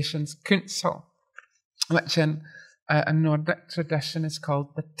the station's council, which in a Nordic tradition is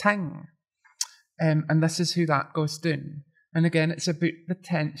called the Ting. And this is who that goes down. And again, it's about the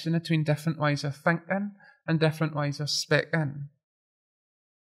tension between different ways of thinking and different ways of speaking.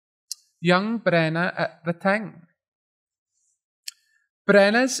 Young Brenna at the Ting.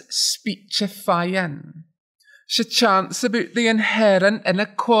 Brenna's speechifying. She chants about the inherent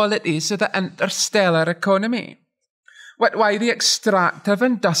inequalities of the interstellar economy. Why the extractive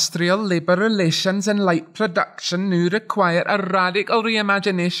industrial labour relations and light production now require a radical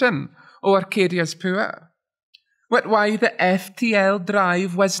reimagination of Arcadia's poor. Why the FTL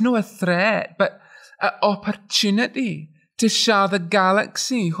drive was no a threat, but an opportunity to show the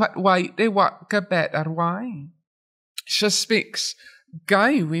galaxy why they work a better way. She speaks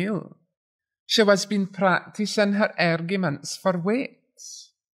Guy Wheel. She has been practising her arguments for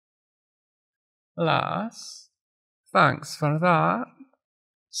weeks. Lass, thanks for that,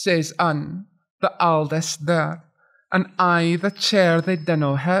 says Anne, the eldest there, and I the chair they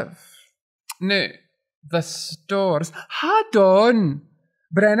dinna have. No, the stores. Had on,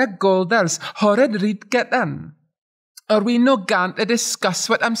 Brenna Golders, horrid read get in. Are we no going to discuss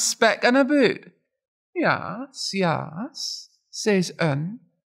what I'm speaking about? Yes, says Anne,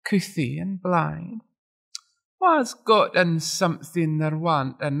 couthy and blind. Was got in something they're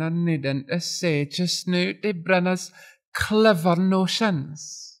wanting or needing to say just now to Brenna's clever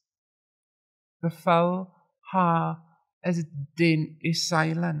notions. The full ha is dainty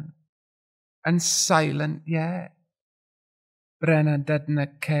silent, and silent yet. Brenna didna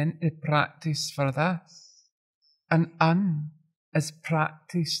ken to practice for this, and Anne is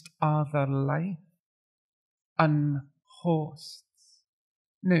practised all their life. Unhosts.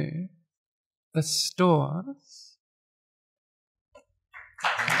 No, the stores.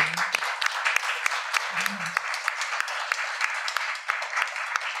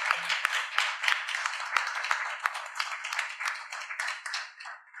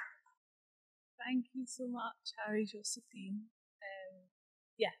 Thank you so much, Harry, Josephine.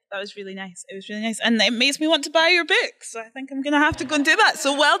 Yeah, that was really nice. It was really nice. And it makes me want to buy your book. So I think I'm going to have to go and do that.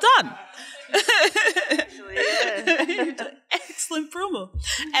 So well done. Actually, yeah. Excellent. excellent promo.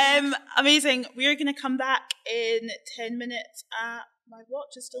 Amazing. We're going to come back in 10 minutes. My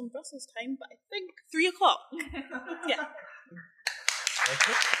watch is still in Brussels time, but I think 3 o'clock. Yeah.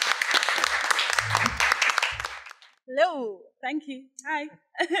 Hello. Thank you. Hi.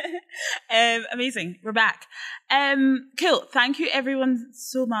 Amazing. We're back. Cool. Thank you everyone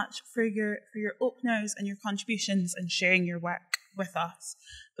so much for your openers and your contributions and sharing your work with us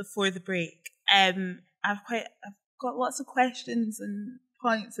before the break. I've got lots of questions and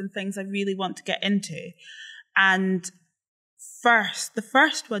points and things I really want to get into. And the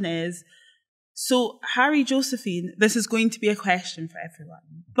first one is, so Harry Josephine, this is going to be a question for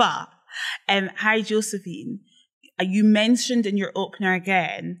everyone, but Harry Josephine, you mentioned in your opener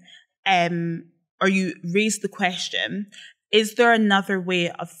again, or you raised the question, is there another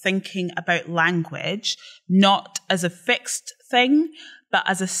way of thinking about language, not as a fixed thing, but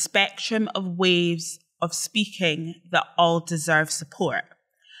as a spectrum of ways of speaking that all deserve support?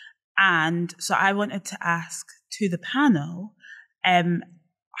 And so I wanted to ask to the panel,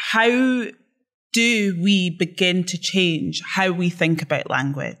 how do we begin to change how we think about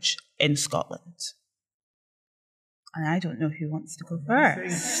language in Scotland? And I don't know who wants to go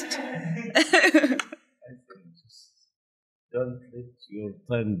first. Don't let your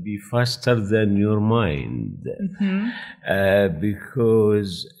tongue be faster than your mind.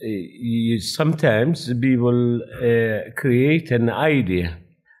 Because sometimes people create an idea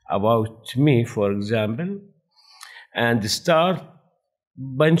about me, for example, and start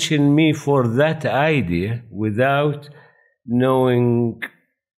bunching me for that idea without knowing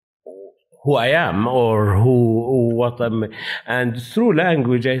who I am or what I'm. And through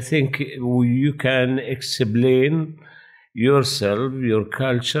language, I think you can explain yourself, your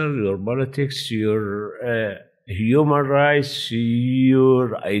culture, your politics, your human rights,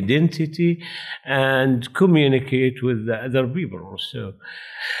 your identity, and communicate with the other people. So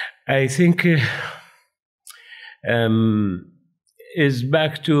I think is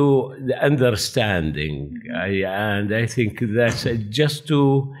back to the understanding. And I think that's just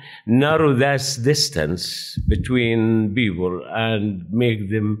to narrow that distance between people and make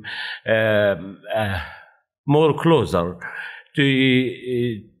them more closer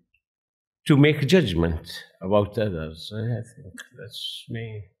to make judgment about others. I think that's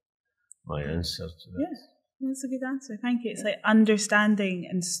my answer to that. Yeah, that's a good answer. Thank you. It's like understanding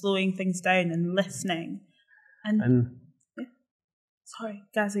and slowing things down and listening. And yeah. Sorry,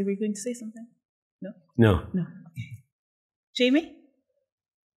 Ghazi, were you going to say something? No? No. Okay. Jamie?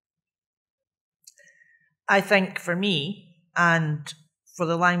 I think for me, and for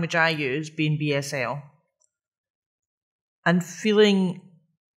the language I use, being BSL, and feeling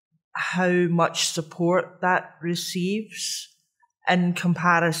how much support that receives in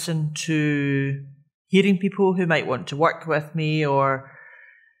comparison to hearing people who might want to work with me or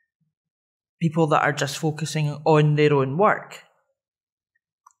people that are just focusing on their own work.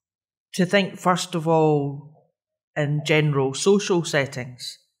 To think, first of all, in general social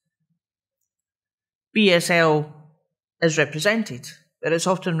settings, BSL is represented, but it's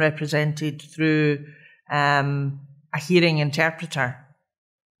often represented through a hearing interpreter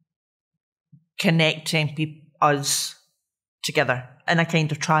connecting us together in a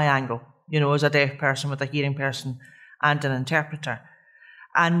kind of triangle, as a deaf person with a hearing person and an interpreter.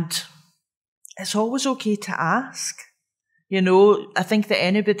 And it's always okay to ask. I think that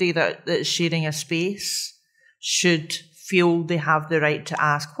anybody that's sharing a space should feel they have the right to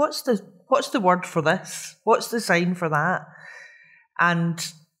ask, what's the word for this? What's the sign for that? And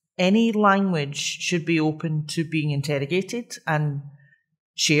any language should be open to being interrogated and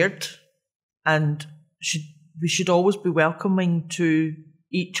shared, and we should always be welcoming to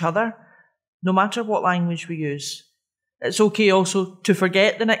each other, no matter what language we use. It's okay also to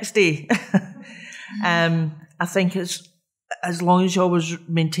forget the next day. I think it's as long as you always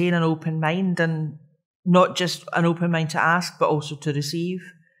maintain an open mind, and not just an open mind to ask, but also to receive.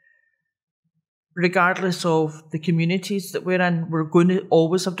 Regardless of the communities that we're in, we're going to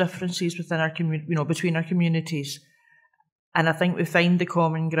always have differences within our between our communities. And I think we find the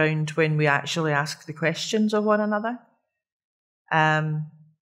common ground when we actually ask the questions of one another.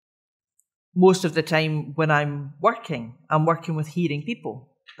 Most of the time when I'm working with hearing people.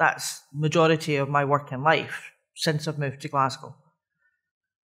 That's the majority of my working life since I've moved to Glasgow.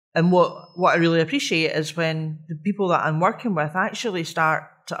 And what I really appreciate is when the people that I'm working with actually start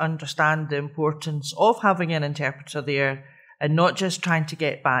to understand the importance of having an interpreter there and not just trying to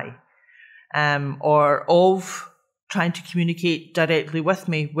get by, or of trying to communicate directly with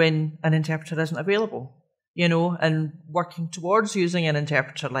me when an interpreter isn't available, and working towards using an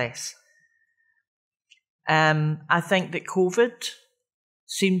interpreter less. I think that COVID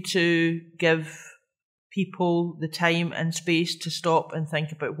seemed to give people the time and space to stop and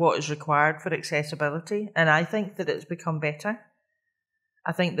think about what is required for accessibility. And I think that it's become better.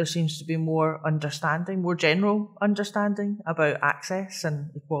 I think there seems to be more understanding, more general understanding about access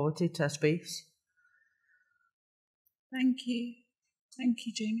and equality to a space. Thank you. Thank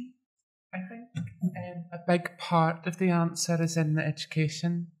you, Jamie. I think a big part of the answer is in the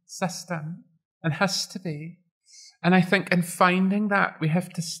education system, and has to be. And I think in finding that, we have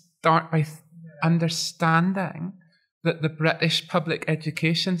to start by understanding that the British public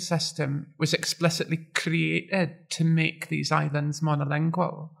education system was explicitly created to make these islands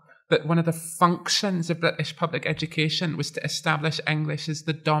monolingual. That one of the functions of British public education was to establish English as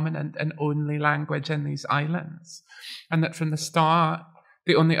the dominant and only language in these islands. And that from the start,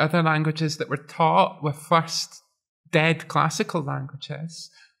 the only other languages that were taught were first dead classical languages,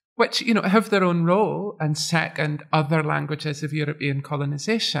 which, you know, have their own role, and second, other languages of European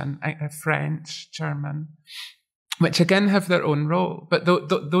colonisation, French, German, which again have their own role. But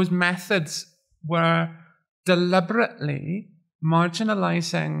those methods were deliberately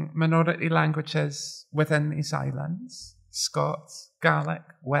marginalising minority languages within these islands, Scots, Gaelic,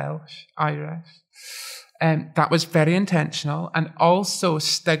 Welsh, Irish. That was very intentional, and also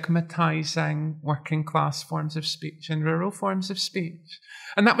stigmatising working class forms of speech and rural forms of speech.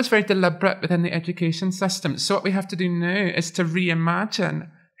 And that was very deliberate within the education system. So what we have to do now is to reimagine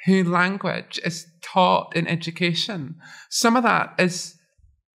who language is taught in education. Some of that is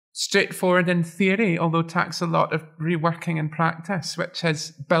straightforward in theory, although takes a lot of reworking in practice, which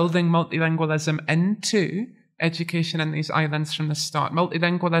is building multilingualism into education in these islands from the start.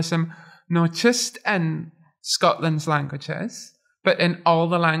 Multilingualism not just in Scotland's languages, but in all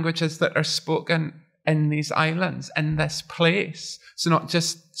the languages that are spoken in these islands, in this place. So not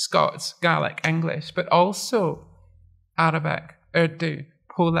just Scots, Gaelic, English, but also Arabic, Urdu,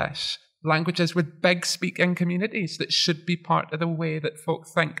 Polish, languages with big speaking communities that should be part of the way that folk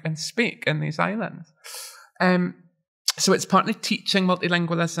think and speak in these islands. So it's partly teaching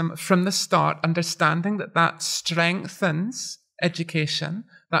multilingualism from the start, understanding that that strengthens education,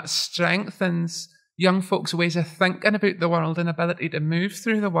 that strengthens young folks' ways of thinking about the world and ability to move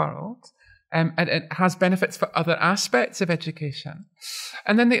through the world. And it has benefits for other aspects of education.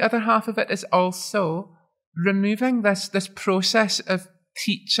 And then the other half of it is also removing this process of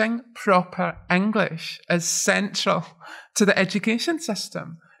teaching proper English as central to the education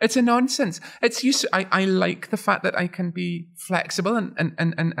system. It's a nonsense. It's used. I like the fact that I can be flexible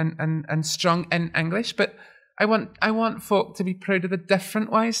and strong in English, but I want folk to be proud of the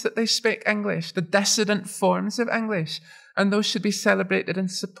different ways that they speak English, the dissident forms of English, and those should be celebrated and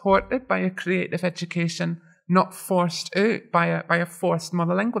supported by a creative education, not forced out by a forced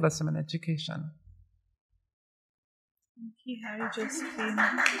monolingualism in education. Thank you, Harry, Josephine.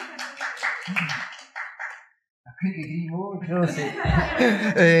 I couldn't agree more, Josie.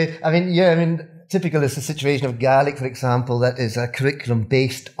 Typical is the situation of Gaelic, for example, that is a curriculum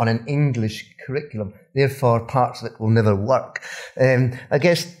based on an English curriculum. Therefore, parts of it will never work. I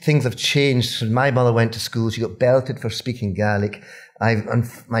guess things have changed. When my mother went to school, she got belted for speaking Gaelic. And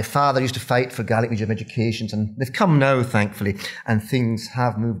my father used to fight for Gaelic medium educations, and they've come now, thankfully, and things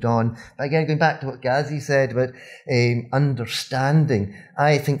have moved on. But again, going back to what Ghazi said about understanding,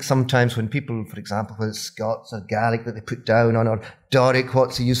 I think sometimes when people, for example, whether it's Scots or Gaelic that they put down on, or Doric,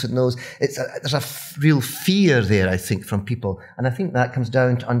 what's the use of those, there's a real fear there, I think, from people. And I think that comes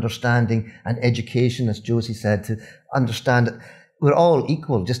down to understanding and education, as Josie said, to understand that we're all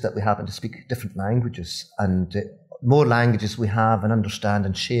equal, just that we happen to speak different languages, and more languages we have and understand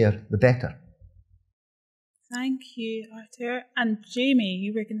and share, the better. Thank you, Artair. And Jamie,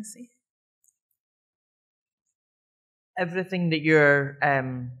 you were going to say? Everything that you're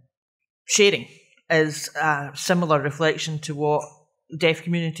sharing is a similar reflection to what the deaf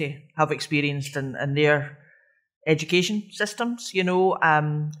community have experienced in their education systems. You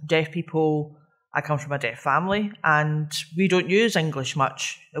know, deaf people, I come from a deaf family, and we don't use English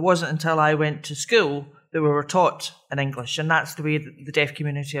much. It wasn't until I went to school that we were taught in English, and that's the way that the deaf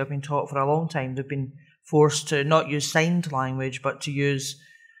community have been taught for a long time. They've been forced to not use signed language, but to use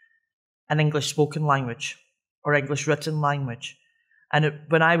an English spoken language or English written language. And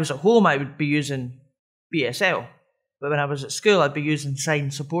when I was at home, I would be using BSL, but when I was at school, I'd be using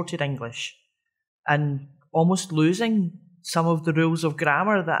sign-supported English, and almost losing some of the rules of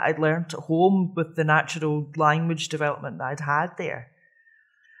grammar that I'd learnt at home with the natural language development that I'd had there.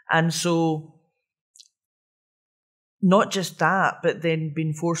 And so, not just that, but then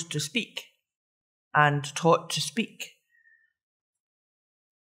being forced to speak and taught to speak.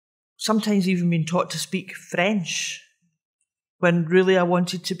 sometimes even been taught to speak French when really I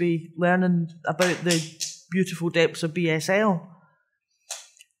wanted to be learning about the beautiful depths of BSL.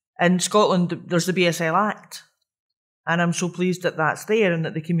 In Scotland, there's the BSL Act, and I'm so pleased that that's there and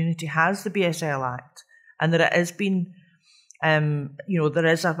that the community has the BSL Act, and that it has been, there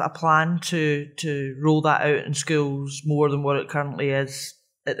is a plan to roll that out in schools more than what it currently is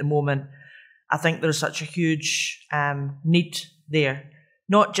at the moment. I think there's such a huge need there,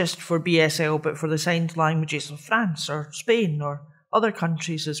 not just for BSL, but for the signed languages of France or Spain or other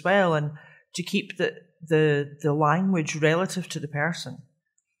countries as well, and to keep the language relative to the person.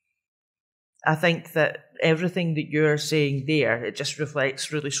 I think that everything that you're saying there, it just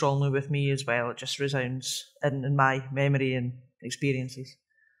reflects really strongly with me as well. It just resounds in my memory and experiences.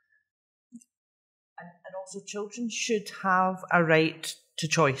 And also children should have a right to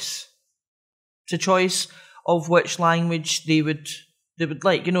choice of which language they would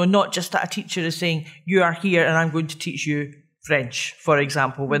like. Not just that a teacher is saying, you are here and I'm going to teach you French, for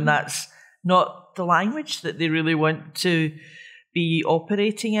example, when that's not the language that they really want to be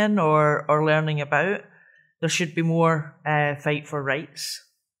operating in or learning about. There should be more fight for rights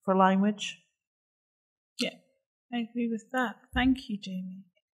for language. Yeah, I agree with that. Thank you, Jamie.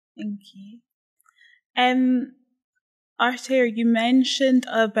 Thank you. Artair, you mentioned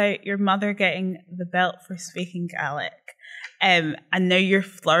about your mother getting the belt for speaking Gaelic, and now you're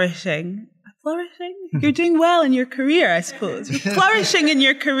flourishing. Flourishing? You're doing well in your career, I suppose. You're flourishing in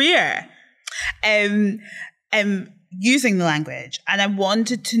your career. Using the language. And I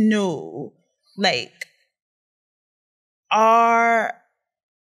wanted to know, are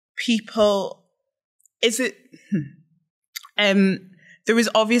people, there was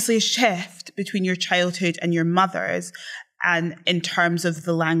obviously a shift between your childhood and your mother's, and in terms of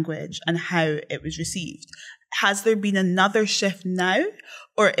the language and how it was received. Has there been another shift now,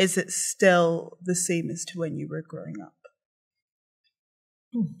 or is it still the same as to when you were growing up?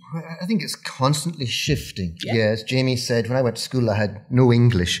 I think it's constantly shifting. Yeah, as Jamie said, when I went to school, I had no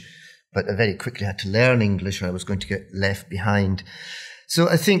English, but I very quickly had to learn English or I was going to get left behind. So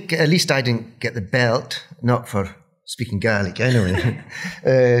I think at least I didn't get the belt, not for speaking Gaelic anyway.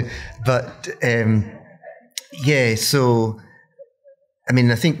 So, I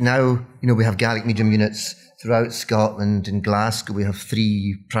mean, I think now, we have Gaelic medium units throughout Scotland. In Glasgow, we have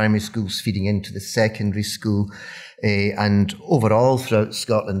 3 primary schools feeding into the secondary school. And overall throughout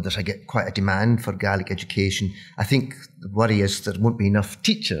Scotland, there's quite a demand for Gaelic education. I think the worry is there won't be enough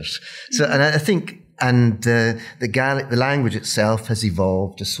teachers. So, and I think, the Gaelic, the language itself has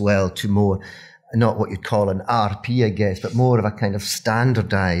evolved as well to more, not what you'd call an RP, I guess, but more of a kind of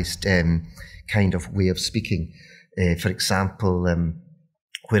standardised kind of way of speaking. For example,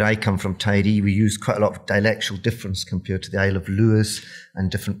 where I come from, Tiree, we use quite a lot of dialectal difference compared to the Isle of Lewis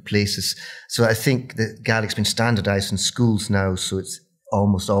and different places. So I think that Gaelic's been standardised in schools now, so it's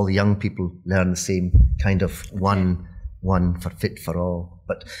almost all the young people learn the same kind of one for fit for all.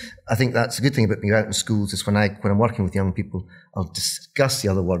 But I think that's a good thing about being out in schools is when I'm working with young people, I'll discuss the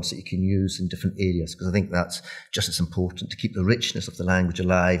other words that you can use in different areas, because I think that's just as important to keep the richness of the language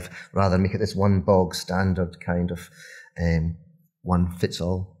alive rather than make it this one bog standard kind of one fits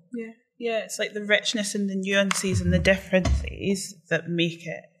all. Yeah, it's like the richness and the nuances and the differences that make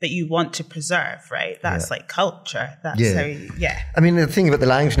it, that you want to preserve, right? That's like culture. That's how I mean, the thing about the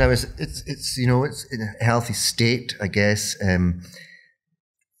language now is it's in a healthy state, I guess.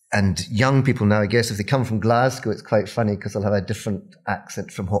 And young people now, I guess, if they come from Glasgow, it's quite funny because they'll have a different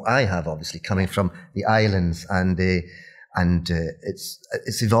accent from what I have, obviously, coming from the islands. And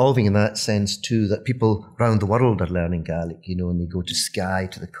it's evolving in that sense too, that people around the world are learning Gaelic, and they go to Skye,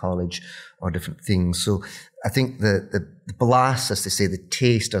 to the college, or different things. So I think the blast, as they say, the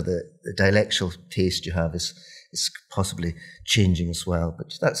taste or the dialectal taste you have is possibly changing as well.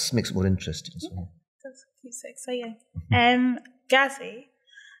 But that makes it more interesting as well. That's exciting. Ghazi,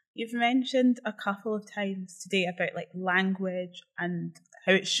 you've mentioned a couple of times today about language and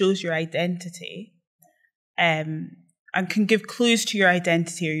how it shows your identity. And can give clues to your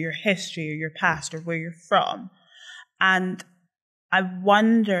identity or your history or your past or where you're from. And I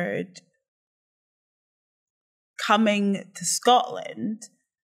wondered, coming to Scotland,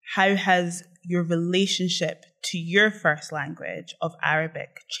 how has your relationship to your first language of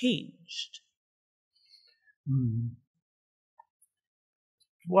Arabic changed? It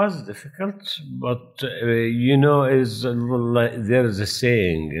was difficult, but there is a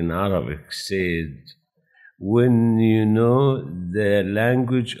saying in Arabic said, when you know the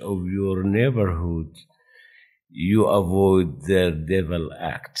language of your neighborhood, you avoid their devil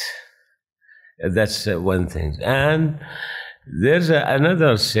act. That's one thing. And There's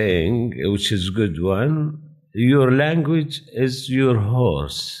another saying, which is a good one. Your language is your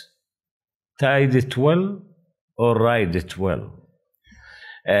horse. Tide it well or ride it well.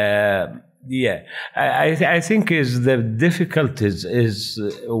 Yeah, I think is the difficulties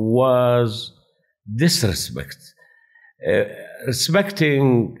was disrespect.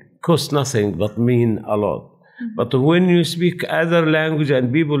 Respecting costs nothing but mean a lot. But when you speak other language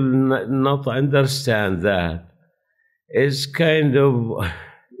and people not understand that, it's kind of,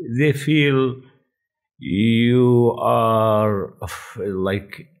 they feel you are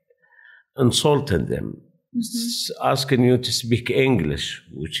like insulting them, asking you to speak English,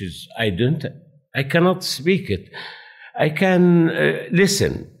 which is, I cannot speak it. I can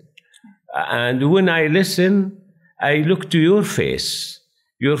listen. And when I listen, I look to your face.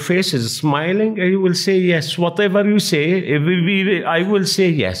 Your face is smiling, I will say yes. Whatever you say, I will say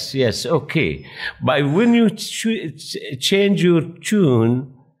yes, yes, okay. But when you change your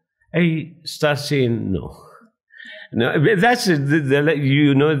tune, I start saying no. No, that's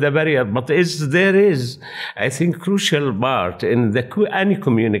the barrier. But there is, I think, crucial part in any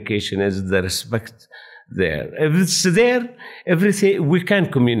communication is the respect there. If it's there, everything we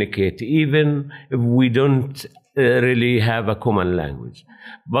can communicate, even if we don't really have a common language.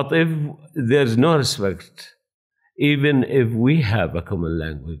 But if there's no respect, even if we have a common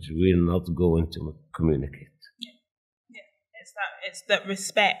language, we're not going to communicate. Yeah. It's that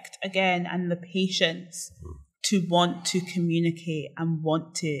respect again, and the patience to want to communicate and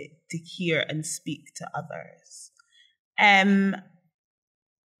want to hear and speak to others.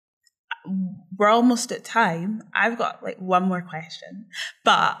 We're almost at time. I've got like one more question,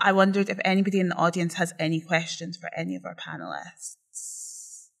 but I wondered if anybody in the audience has any questions for any of our panelists.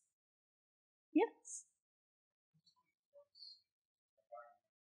 Yes.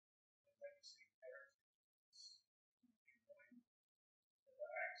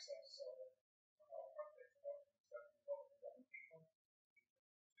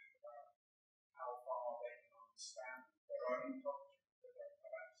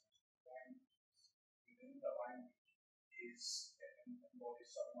 Embodies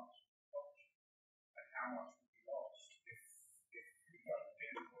so much culture, and how much would be lost if we don't do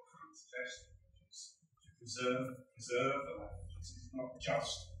what Fruit suggested, which is to preserve the language. It's not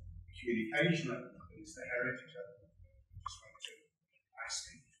just the communication element, but it's the heritage element. I just want to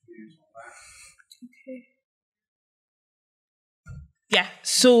ask people's views on that. Okay. Yeah,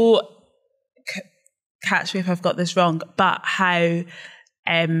 so catch me if I've got this wrong, but how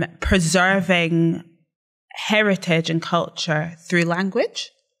preserving heritage and culture through language.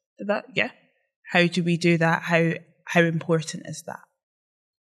 How do we do that? How important is that?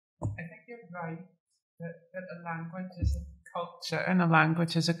 I think you're right that a language is a culture, and a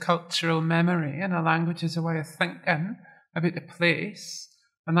language is a cultural memory, and a language is a way of thinking about the place,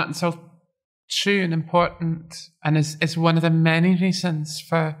 and that's all true and important, and is one of the many reasons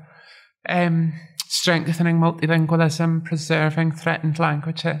for strengthening multilingualism, preserving threatened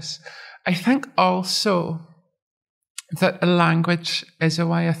languages. I think also that a language is a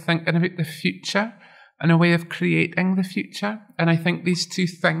way of thinking about the future and a way of creating the future. And I think these two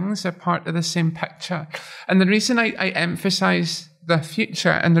things are part of the same picture. And the reason I emphasize the future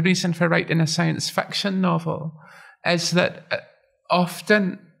and the reason for writing a science fiction novel is that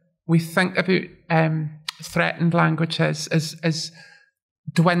often we think about threatened languages as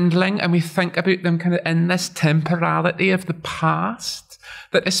dwindling, and we think about them kind of in this temporality of the past,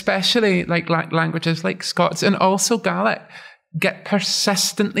 that especially like languages like Scots and also Gaelic get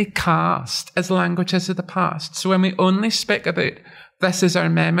persistently cast as languages of the past. So when we only speak about this is our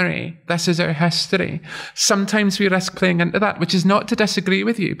memory, this is our history, sometimes we risk playing into that, which is not to disagree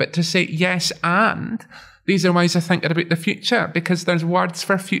with you, but to say yes, and these are ways of thinking about the future, because there's words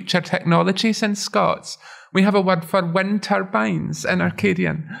for future technologies in Scots. We have a word for wind turbines in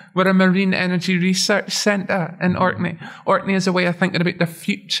Arcadian. We're a marine energy research centre in Orkney. Orkney is a way of thinking about the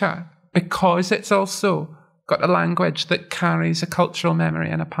future because it's also got a language that carries a cultural memory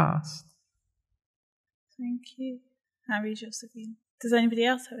and a past. Thank you. Harry, Josephine. Does anybody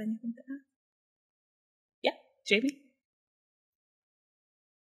else have anything to add? Yeah, Jamie?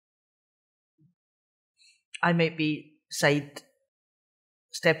 I might be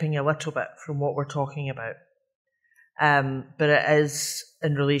sidestepping a little bit from what we're talking about, but it is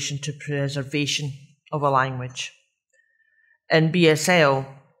in relation to preservation of a language. In BSL,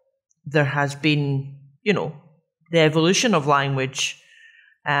 there has been, the evolution of language.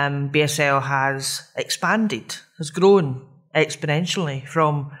 BSL has expanded, has grown exponentially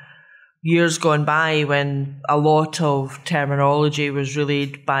from years gone by when a lot of terminology was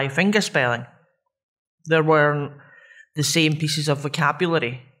relayed by fingerspelling. There the same pieces of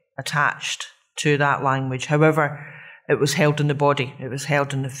vocabulary attached to that language. However, it was held in the body, it was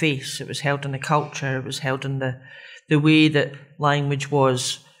held in the face, it was held in the culture, it was held in the way that language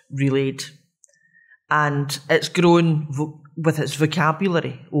was relayed. And it's grown with its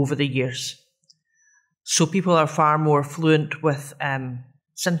vocabulary over the years. So people are far more fluent with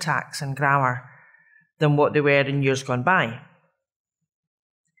syntax and grammar than what they were in years gone by.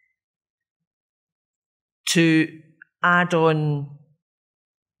 To add on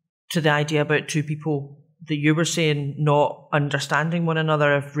to the idea about two people that you were saying not understanding one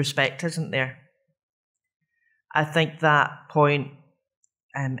another if respect isn't there, I think that point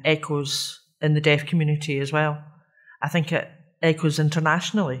echoes in the deaf community as well. I think it echoes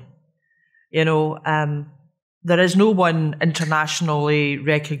internationally. You know, there is no one internationally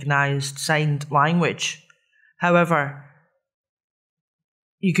recognised signed language. However,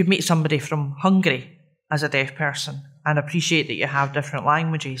 you could meet somebody from Hungary as a deaf person and appreciate that you have different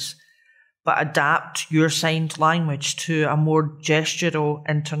languages, but adapt your signed language to a more gestural,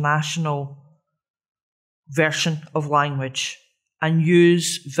 international version of language and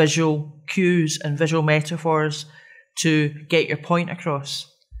use visual cues and visual metaphors to get your point across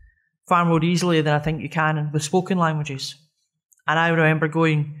far more easily than I think you can with spoken languages. And I remember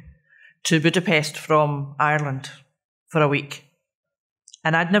going to Budapest from Ireland for a week,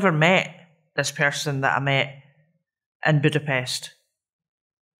 and I'd never met this person that I met in Budapest.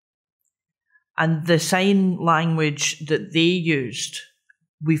 And the sign language that they used,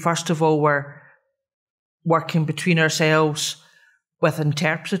 we first of all were working between ourselves with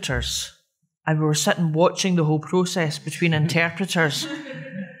interpreters. And we were sitting watching the whole process between interpreters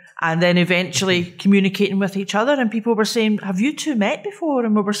and then eventually communicating with each other. And people were saying, have you two met before?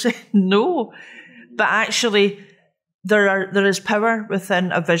 And we were saying, no. But actually, there is power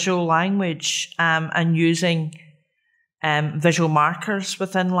within a visual language and using visual markers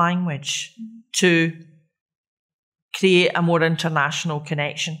within language to create a more international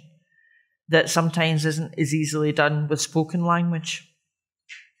connection that sometimes isn't as easily done with spoken language.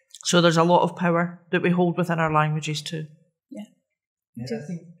 So there's a lot of power that we hold within our languages too. Yeah, I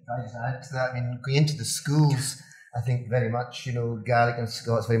think if I just add to that, I mean, going into the schools, I think very much, you know, Gaelic and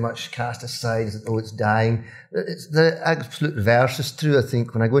Scots very much cast aside as, oh, it's dying. It's the absolute reverse is true, I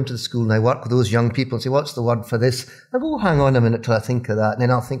think. When I go into the school and I work with those young people and say, what's the word for this? I go, hang on a minute till I think of that. And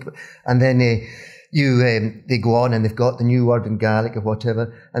then I'll think, and then they go on and they've got the new word in Gaelic or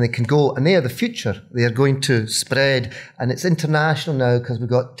whatever, and they can go, and they are the future. They are going to spread, and it's international now because we've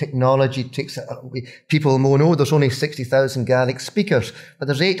got technology. People will know there's only 60,000 Gaelic speakers, but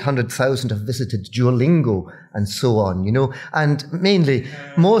there's 800,000 have visited Duolingo and so on, you know. And mainly,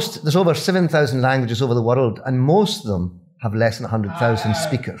 there's over 7,000 languages over the world, and most of them have less than 100,000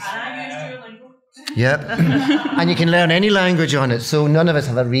 speakers. Yep. And you can learn any language on it, so none of us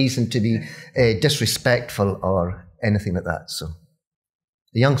have a reason to be disrespectful or anything like that. So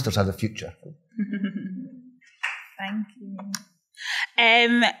the youngsters are the future. Thank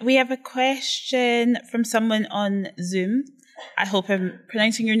you. We have a question from someone on Zoom. I hope I'm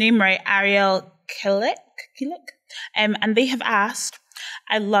pronouncing your name right, Ariel Kilik. And they have asked,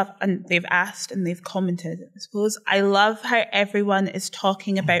 they've commented, I suppose, I love how everyone is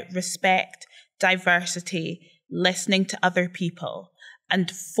talking about respect, diversity, listening to other people,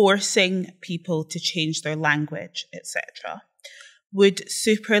 and forcing people to change their language, etc. Would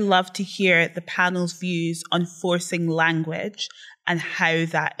super love to hear the panel's views on forcing language and how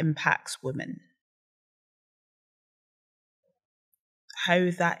that impacts women. How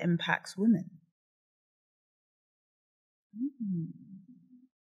that impacts women.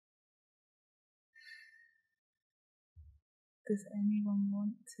 Does anyone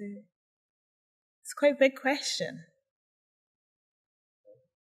want to? It's quite a big question.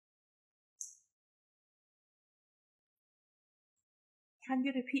 Can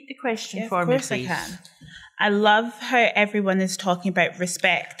you repeat the question for me, please? Of course I can. I love how everyone is talking about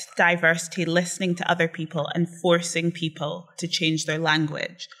respect, diversity, listening to other people, and forcing people to change their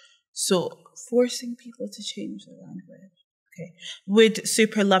language. So, forcing people to change their language. Okay. Would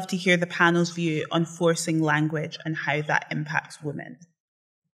super love to hear the panel's view on forcing language and how that impacts women.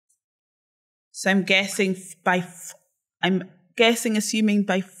 So I'm guessing assuming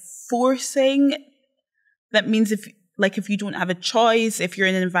by forcing, that means if you don't have a choice, if you're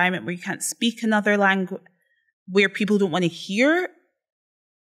in an environment where you can't speak another language, where people don't want to hear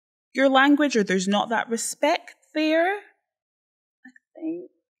your language, or there's not that respect there, I think.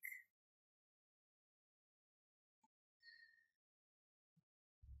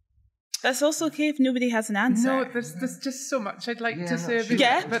 That's also okay if nobody has an answer. No, there's just so much I'd like to say.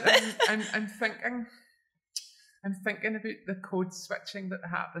 But I'm thinking, I'm thinking about the code switching that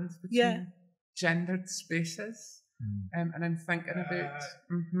happens between gendered spaces, and I'm thinking about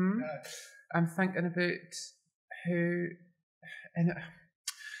I'm thinking about how, and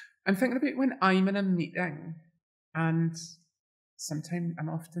I'm thinking about when I'm in a meeting, and sometimes I'm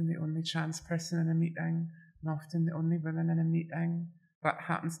often the only trans person in a meeting, I'm often the only woman in a meeting. That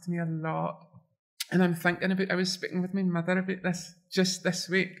happens to me a lot. And I'm thinking about, I was speaking with my mother about this just this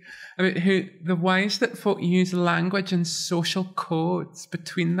week, about how the ways that folk use language and social codes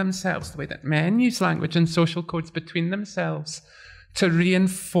between themselves, the way that men use language and social codes between themselves to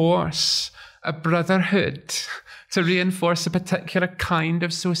reinforce a brotherhood, to reinforce a particular kind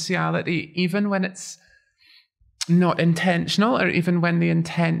of sociality, even when it's not intentional, or even when the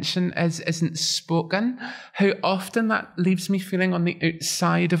intention isn't spoken, how often that leaves me feeling on the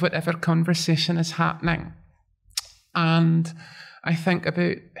outside of whatever conversation is happening. And I think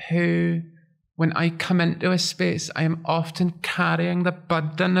about how when I come into a space, I am often carrying the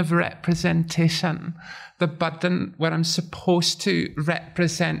burden of representation, the burden where I'm supposed to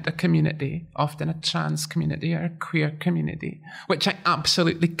represent a community, often a trans community or a queer community, which I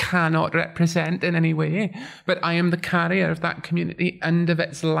absolutely cannot represent in any way, but I am the carrier of that community and of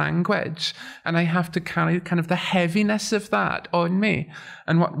its language, and I have to carry kind of the heaviness of that on me,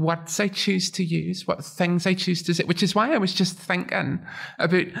 and what words I choose to use, what things I choose to say, which is why I was just thinking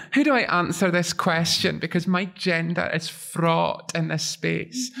about how do I answer this question, because my gender is fraught in this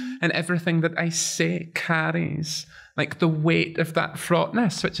space, and everything that I say carries like the weight of that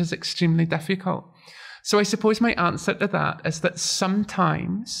fraughtness, which is extremely difficult. So I suppose my answer to that is that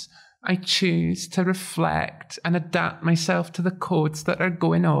sometimes I choose to reflect and adapt myself to the codes that are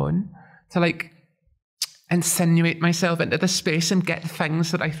going on, to like insinuate myself into the space and get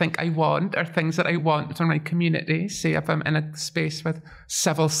things that I think I want, or things that I want from my community, say if I'm in a space with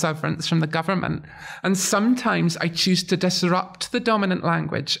civil servants from the government. And sometimes I choose to disrupt the dominant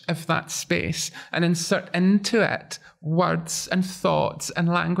language of that space and insert into it words and thoughts and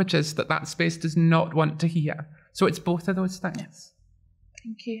languages that that space does not want to hear. So it's both of those things. Yes.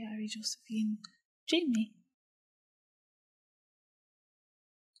 Thank you, Harry, Josephine. Jamie?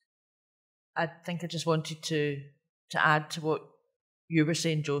 I think I just wanted to add to what you were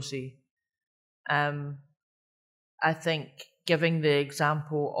saying, Josie. I think giving the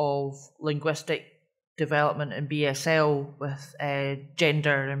example of linguistic development in BSL with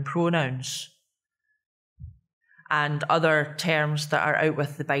gender and pronouns and other terms that are out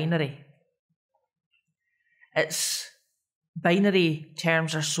with the binary. Binary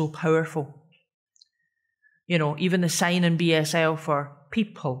terms are so powerful. You know, even the sign in BSL for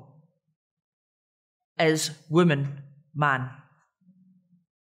people is woman, man.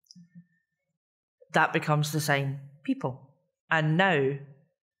 That becomes the sign people. And now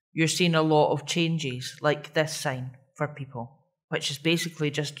you're seeing a lot of changes like this sign for people, which is basically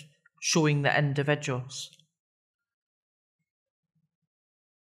just showing the individuals.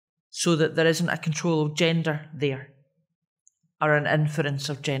 So that there isn't a control of gender there, or an inference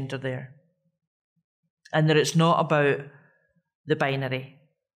of gender there. And that it's not about the binary,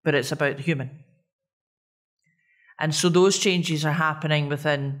 but it's about the human. And so those changes are happening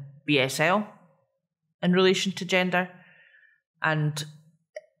within BSL in relation to gender, and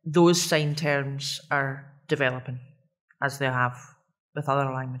those sign terms are developing as they have with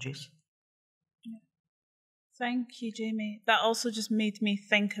other languages. Thank you, Jamie. That also just made me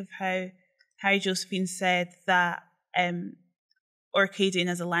think of how Josephine said that Orcadian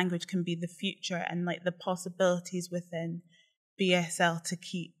as a language can be the future, and like the possibilities within BSL to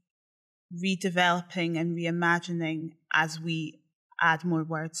keep redeveloping and reimagining as we add more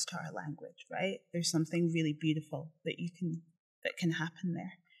words to our language, right? There's something really beautiful that can happen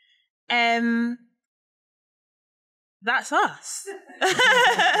there. That's us.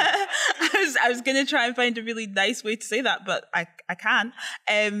 I was going to try and find a really nice way to say that, but I can't.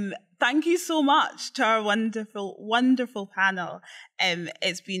 Thank you so much to our wonderful, wonderful panel.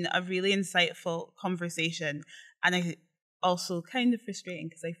 It's been a really insightful conversation, and also kind of frustrating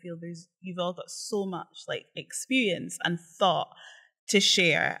because I feel you've all got so much like experience and thought to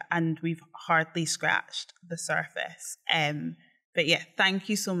share, and we've hardly scratched the surface. But yeah, thank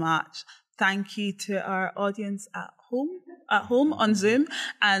you so much. Thank you to our audience at home on Zoom,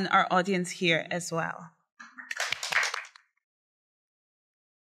 and our audience here as well.